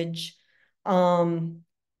language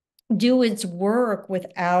do its work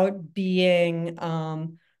without being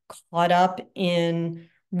caught up in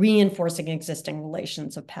reinforcing existing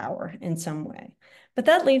relations of power in some way. But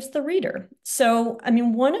that leaves the reader. So, I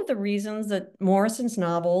mean, one of the reasons that Morrison's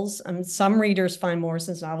novels, some readers find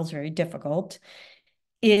Morrison's novels very difficult,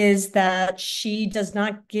 is that she does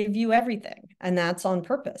not give you everything, and that's on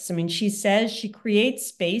purpose. I mean, she says she creates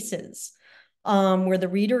spaces where the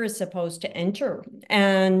reader is supposed to enter,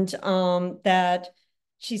 and that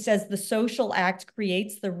she says the social act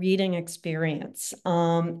creates the reading experience.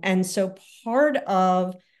 And so part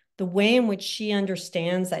of the way in which she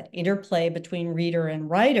understands that interplay between reader and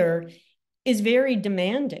writer is very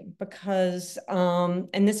demanding because,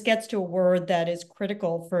 and this gets to a word that is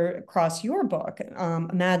critical for across your book,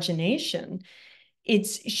 imagination.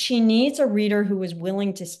 She needs a reader who is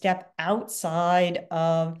willing to step outside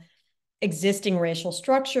of existing racial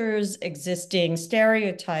structures, existing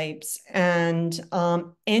stereotypes, and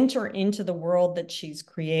enter into the world that she's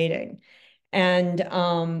creating. And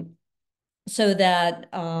so that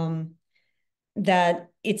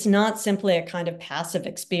it's not simply a kind of passive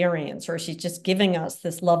experience, or she's just giving us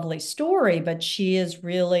this lovely story, but she is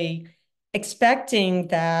really expecting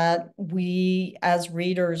that we as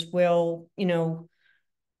readers will,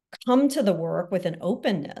 come to the work with an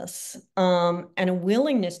openness and a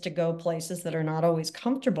willingness to go places that are not always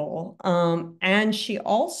comfortable. And she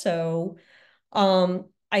also,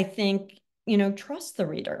 I think, trusts the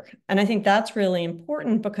reader. And I think that's really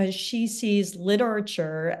important because she sees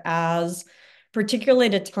literature as, particularly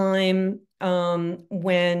at a time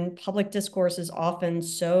when public discourse is often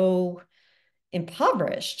so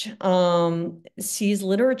impoverished, sees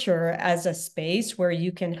literature as a space where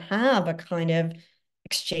you can have a kind of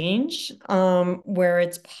exchange, where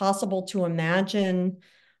it's possible to imagine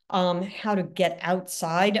how to get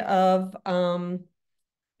outside of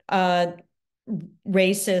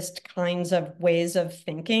racist kinds of ways of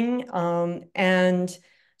thinking. And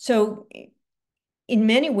so in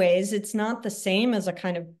many ways, it's not the same as a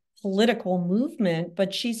kind of political movement,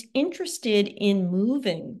 but she's interested in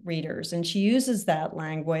moving readers, and she uses that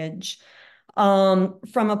language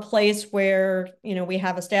from a place where, we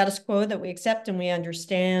have a status quo that we accept and we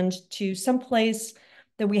understand to some place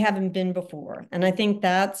that we haven't been before. And I think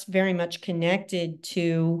that's very much connected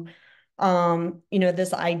to,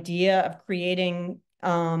 this idea of creating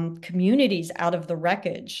communities out of the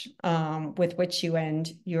wreckage with which you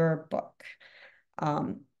end your book.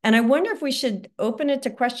 And I wonder if we should open it to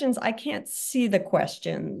questions. I can't see the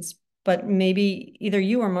questions, but maybe either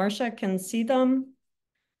you or Marcia can see them.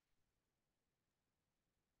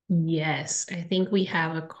 Yes, I think we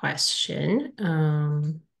have a question.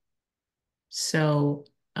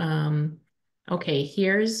 Okay,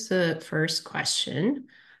 here's the first question.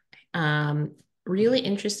 Really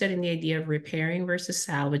interested in the idea of repairing versus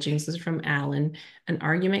salvaging. This is from Alan. An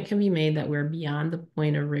argument can be made that we're beyond the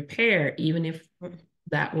point of repair, even if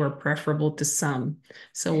that were preferable to some.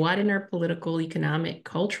 So what in our political, economic,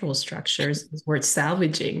 cultural structures is worth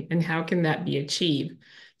salvaging, and how can that be achieved?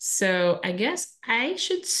 So I guess I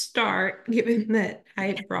should start, given that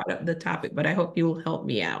I brought up the topic, but I hope you will help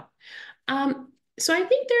me out. So I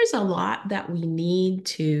think there's a lot that we need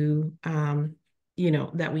to,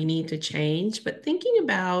 that we need to change. But thinking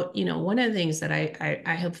about, one of the things that I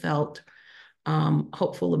have felt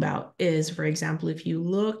hopeful about is, for example, if you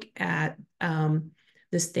look at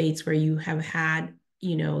the states where you have had,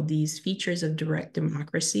 these features of direct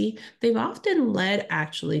democracy, they've often led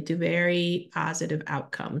actually to very positive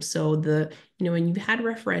outcomes. So when you've had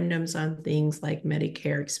referendums on things like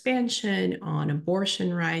Medicare expansion, on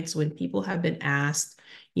abortion rights, when people have been asked,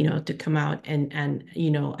 to come out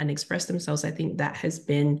and express themselves, I think that has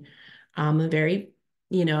been a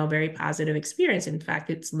very positive experience. In fact,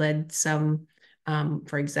 it's led some,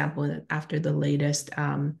 for example, after the latest,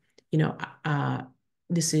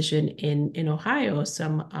 decision in Ohio,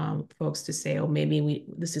 some folks to say, oh, maybe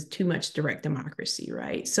this is too much direct democracy,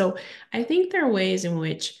 right? So I think there are ways in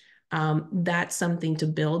which that's something to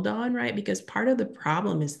build on, right? Because part of the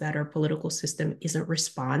problem is that our political system isn't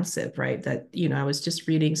responsive, right? That, I was just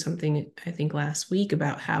reading something, I think last week,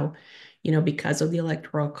 about how, because of the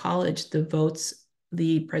Electoral College,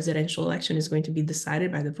 the presidential election is going to be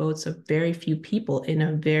decided by the votes of very few people in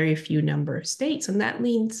a very few number of states. And that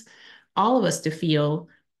means all of us to feel,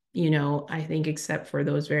 I think, except for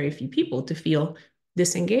those very few people, to feel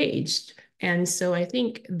disengaged. And so I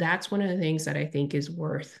think that's one of the things that I think is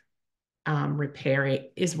worth repairing,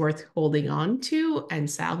 is worth holding on to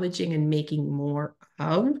and salvaging and making more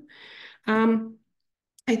of. Um,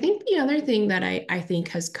 I think the other thing that I think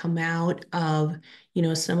has come out of,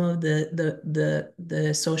 some of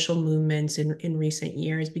the social movements in recent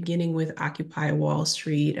years, beginning with Occupy Wall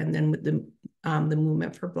Street and then with the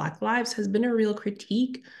movement for Black Lives, has been a real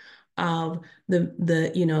critique of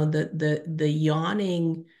the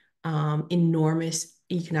yawning enormous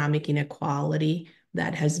economic inequality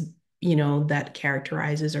that has that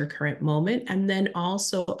characterizes our current moment, and then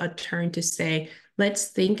also a turn to say, let's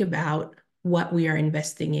think about what we are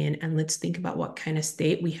investing in, and let's think about what kind of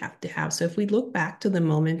state we have to have. So if we look back to the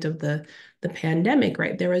moment of the pandemic,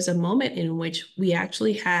 right, there was a moment in which we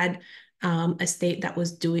actually had a state that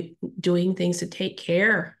was doing things to take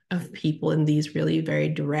care of people in these really very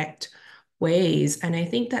direct ways. And I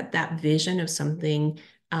think that vision of something,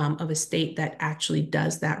 of a state that actually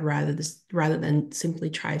does that rather than simply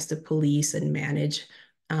tries to police and manage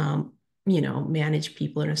manage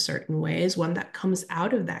people in a certain way, is one that comes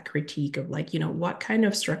out of that critique of, like, what kind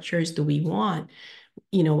of structures do we want?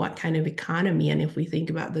 What kind of economy? And if we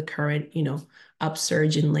think about the current,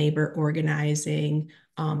 upsurge in labor organizing,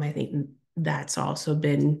 I think that's also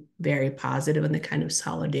been very positive, and the kind of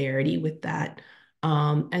solidarity with that.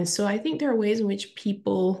 And so I think there are ways in which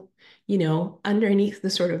people, underneath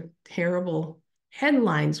the sort of terrible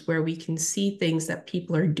headlines, where we can see things that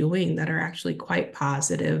people are doing that are actually quite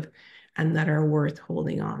positive and that are worth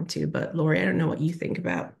holding on to. But Lawrie, I don't know what you think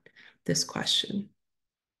about this question.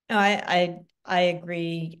 I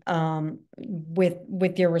agree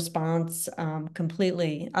with your response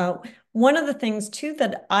completely. One of the things too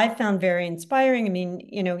that I found very inspiring, I mean,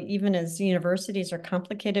 even as universities are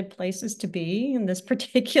complicated places to be in this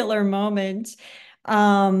particular moment,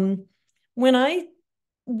 when I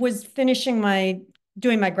was doing my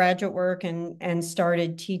graduate work and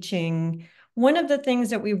started teaching, one of the things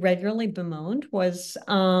that we regularly bemoaned was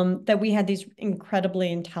that we had these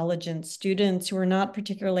incredibly intelligent students who were not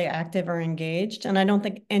particularly active or engaged. And I don't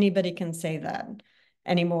think anybody can say that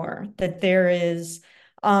anymore, that there is,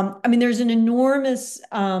 there's an enormous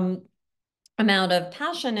amount of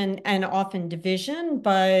passion and often division,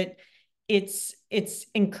 but it's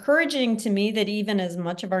encouraging to me that even as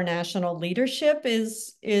much of our national leadership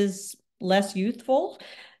is less youthful,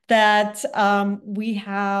 that we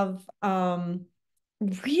have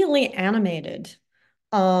really animated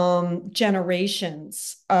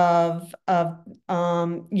generations of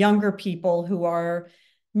younger people who are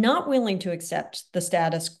not willing to accept the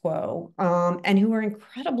status quo, and who are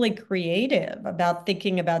incredibly creative about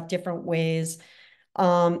thinking about different ways,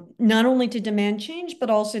 not only to demand change, but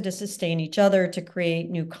also to sustain each other, to create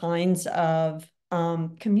new kinds of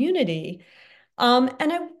community. And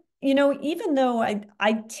even though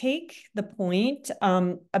I take the point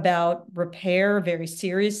about repair very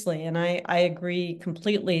seriously, and I agree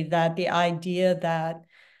completely that the idea that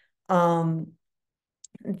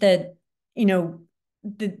that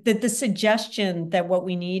the suggestion that what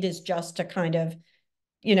we need is just a kind of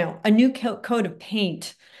a new coat of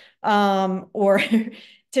paint, or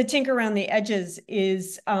to tinker around the edges,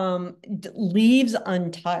 is leaves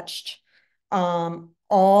untouched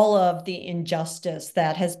all of the injustice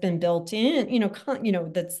that has been built in,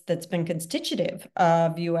 that's been constitutive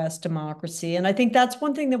of U.S. democracy. And I think that's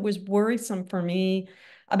one thing that was worrisome for me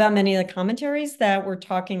about many of the commentaries that were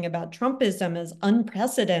talking about Trumpism as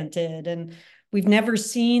unprecedented, and we've never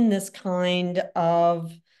seen this kind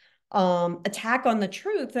of attack on the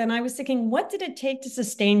truth. And I was thinking, what did it take to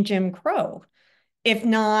sustain Jim Crow? If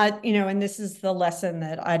not, and this is the lesson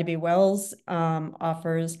that Ida B. Wells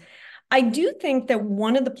offers. I do think that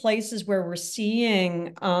one of the places where we're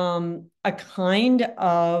seeing a kind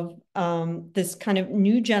of this kind of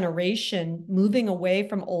new generation moving away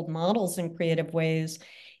from old models in creative ways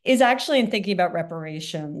is actually in thinking about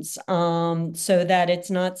reparations, so that it's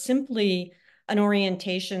not simply an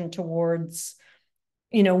orientation towards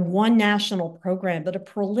one national program, but a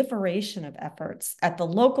proliferation of efforts at the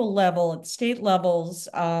local level, at state levels,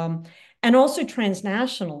 and also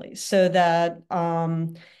transnationally, so that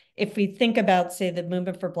if we think about, say, the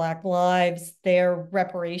Movement for Black Lives, their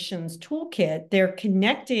reparations toolkit, they're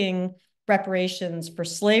connecting reparations for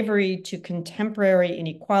slavery to contemporary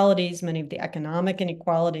inequalities, many of the economic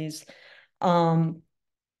inequalities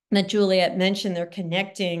that Juliet mentioned. They're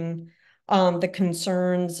connecting the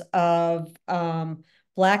concerns of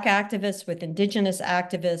Black activists with Indigenous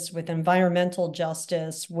activists, with environmental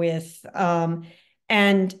justice, with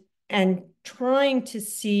and trying to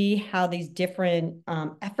see how these different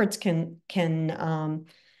efforts can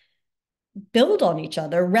build on each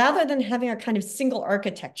other, rather than having a kind of single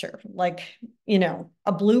architecture, like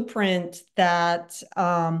a blueprint that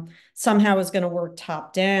somehow is going to work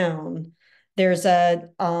top down.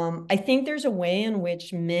 I think there's a way in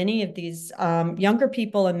which many of these younger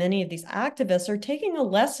people and many of these activists are taking a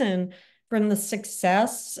lesson from the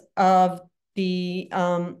success of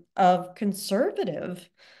of conservative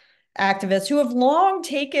activists who have long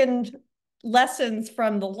taken lessons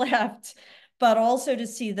from the left, but also to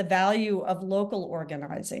see the value of local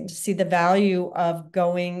organizing, to see the value of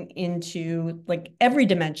going into like every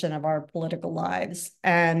dimension of our political lives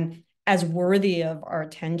and as worthy of our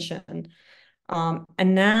attention.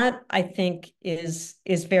 And that I think is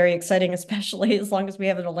very exciting, especially as long as we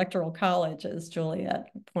have an electoral college, as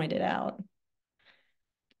Juliet pointed out.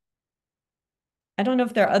 I don't know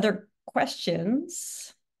if there are other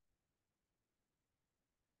questions.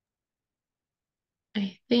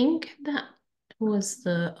 I think that was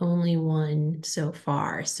the only one so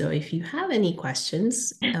far. So if you have any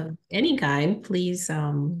questions of any kind, please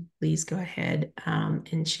go ahead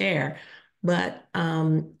and share. But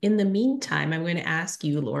in the meantime, I'm going to ask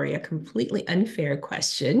you, Lawrie, a completely unfair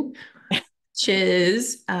question, which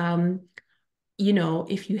is,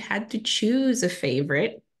 if you had to choose a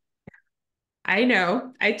favorite, I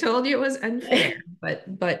know I told you it was unfair, but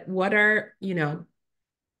what are your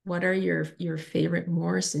favorite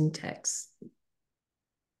Morrison texts?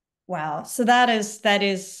 Wow. So that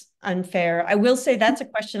is unfair. I will say that's a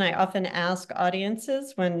question I often ask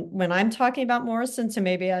audiences when I'm talking about Morrison. So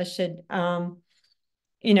maybe I should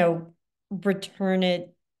you know, return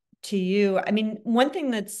it to you. I mean, one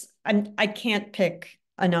thing I can't pick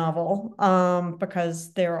a novel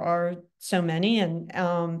because there are so many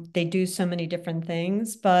and they do so many different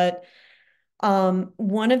things. But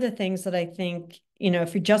one of the things that I think,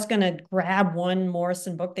 if you're just going to grab one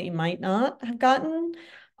Morrison book that you might not have gotten,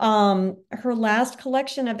 her last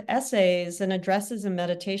collection of essays and addresses and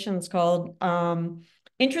meditations called,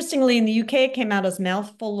 interestingly, in the UK, it came out as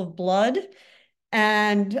Mouthful of Blood.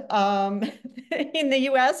 And in the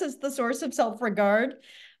US, it's the source of self-regard.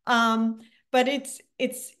 But it's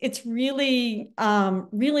really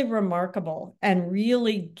really remarkable and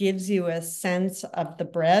really gives you a sense of the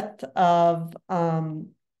breadth of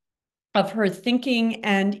her thinking.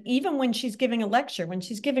 And even when she's giving a lecture, when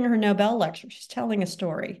she's giving her Nobel lecture, she's telling a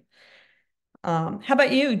story. How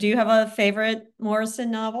about you? Do you have a favorite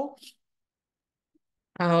Morrison novel?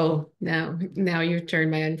 Oh, now you've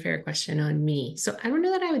turned my unfair question on me. So I don't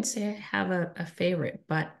know that I would say I have a favorite,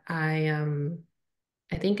 but I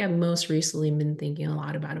think I've most recently been thinking a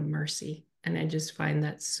lot about a mercy. And I just find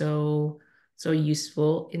that so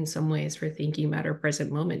useful in some ways for thinking about our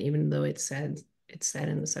present moment, even though it's said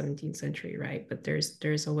in the 17th century, right? But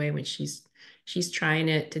there's a way in which she's trying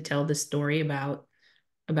to tell the story about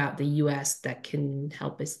the US that can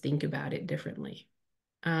help us think about it differently.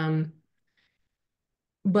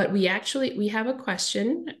 But we have a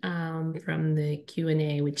question from the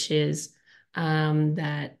Q&A, which is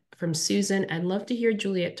that from Susan, I'd love to hear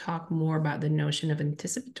Juliet talk more about the notion of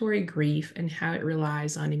anticipatory grief and how it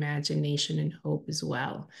relies on imagination and hope as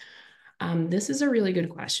well. This is a really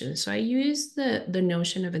good question. So I use the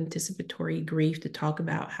notion of anticipatory grief to talk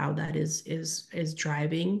about how that is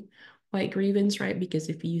driving white grievance, right? Because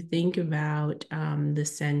if you think about the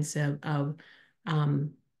sense of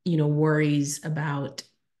worries about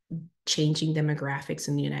changing demographics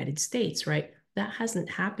in the United States, right? That hasn't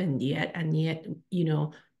happened yet. And yet,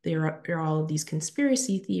 there are all of these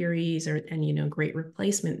conspiracy theories and great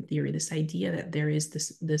replacement theory, this idea that there is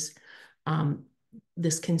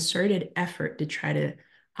this concerted effort to try to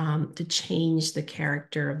change the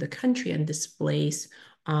character of the country and displace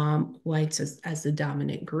whites as the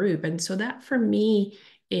dominant group. And so that for me,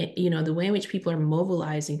 the way in which people are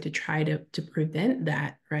mobilizing to try to prevent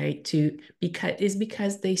that, right,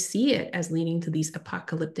 because they see it as leading to these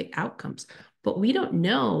apocalyptic outcomes. But we don't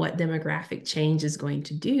know what demographic change is going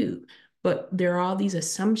to do. But there are all these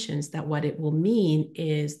assumptions that what it will mean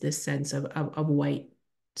is this sense of white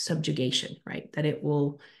subjugation, right? That it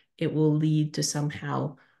will lead to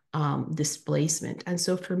somehow displacement. And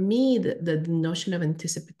so for me, the notion of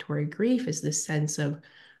anticipatory grief is this sense of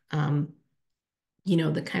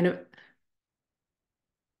the kind of,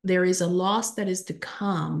 there is a loss that is to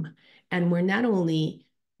come, and we're not only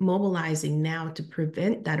mobilizing now to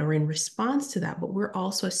prevent that or in response to that, but we're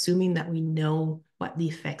also assuming that we know what the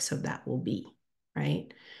effects of that will be,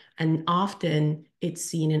 right? And often it's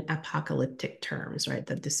seen in apocalyptic terms, right?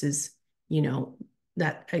 That this is,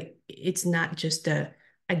 that it's not just a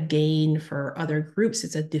gain for other groups,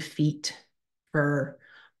 it's a defeat for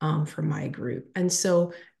my group. And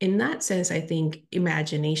so in that sense, I think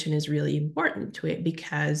imagination is really important to it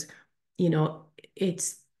because,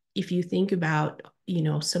 it's, if you think about,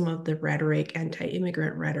 some of the rhetoric,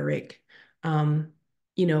 anti-immigrant rhetoric,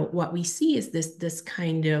 what we see is this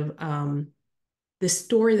kind of the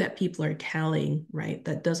story that people are telling, right,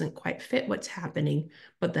 that doesn't quite fit what's happening,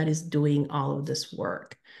 but that is doing all of this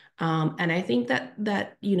work. And I think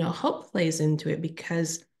that hope plays into it,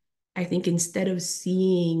 because I think instead of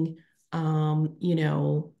seeing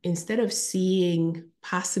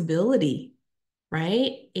possibility,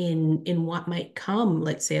 right, in what might come,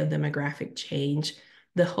 let's say, a demographic change,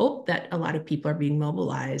 the hope that a lot of people are being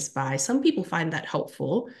mobilized by, some people find that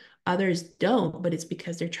hopeful, others don't, but it's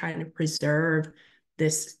because they're trying to preserve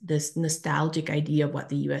this nostalgic idea of what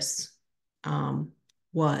the US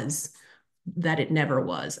was, that it never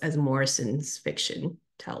was, as Morrison's fiction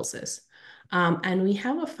tells us. And we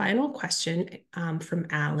have a final question from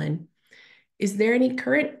Alan. Is there any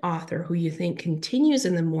current author who you think continues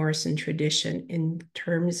in the Morrison tradition in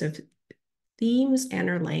terms of themes and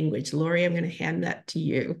or language? Lawrie, I'm going to hand that to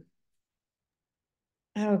you.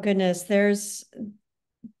 Oh goodness, there's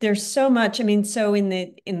so much. I mean, so in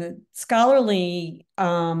the scholarly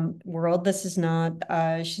world, this is not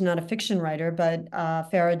she's not a fiction writer, but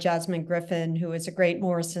Farah Jasmine Griffin, who is a great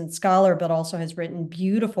Morrison scholar, but also has written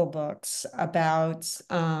beautiful books about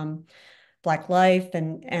Black life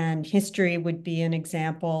and history, would be an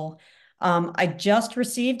example. I just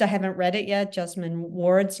received, I haven't read it yet, Jesmyn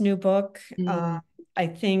Ward's new book. I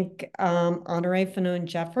think Honoré Fanonne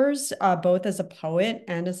Jeffers, both as a poet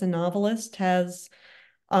and as a novelist, has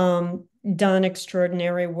done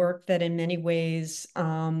extraordinary work that in many ways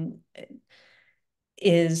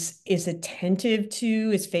is attentive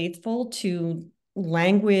to, is faithful to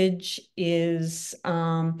language, is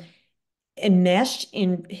enmeshed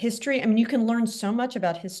in history. I mean, you can learn so much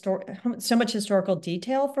about so much historical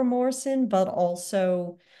detail from Morrison, but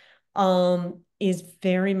also is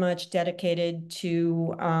very much dedicated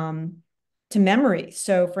to memory.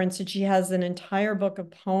 So, for instance, she has an entire book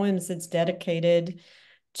of poems that's dedicated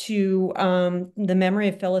to the memory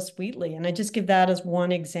of Phyllis Wheatley, and I just give that as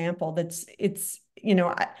one example.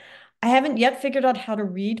 I haven't yet figured out how to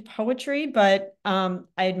read poetry, but I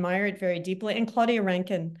admire it very deeply. And Claudia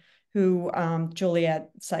Rankine, who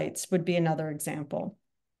Juliet cites, would be another example.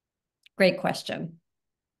 Great question.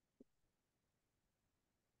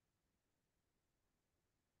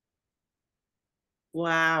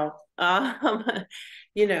 Wow. That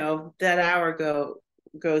hour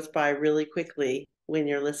goes by really quickly when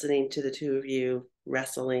you're listening to the two of you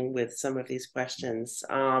wrestling with some of these questions.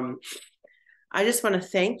 I just want to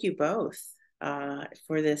thank you both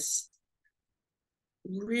for this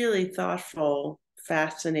really thoughtful,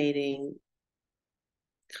 fascinating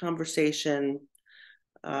conversation,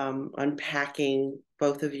 unpacking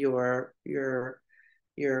both of your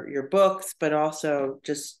books, but also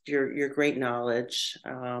just your great knowledge.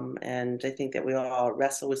 And I think that we all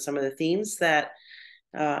wrestle with some of the themes that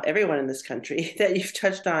everyone in this country that you've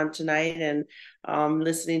touched on tonight, and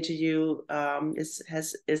listening to you is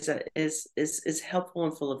helpful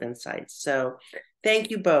and full of insights. So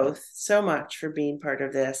thank you both so much for being part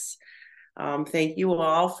of this. Thank you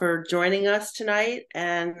all for joining us tonight,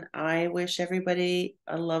 and I wish everybody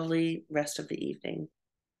a lovely rest of the evening.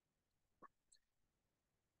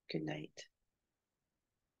 Good night.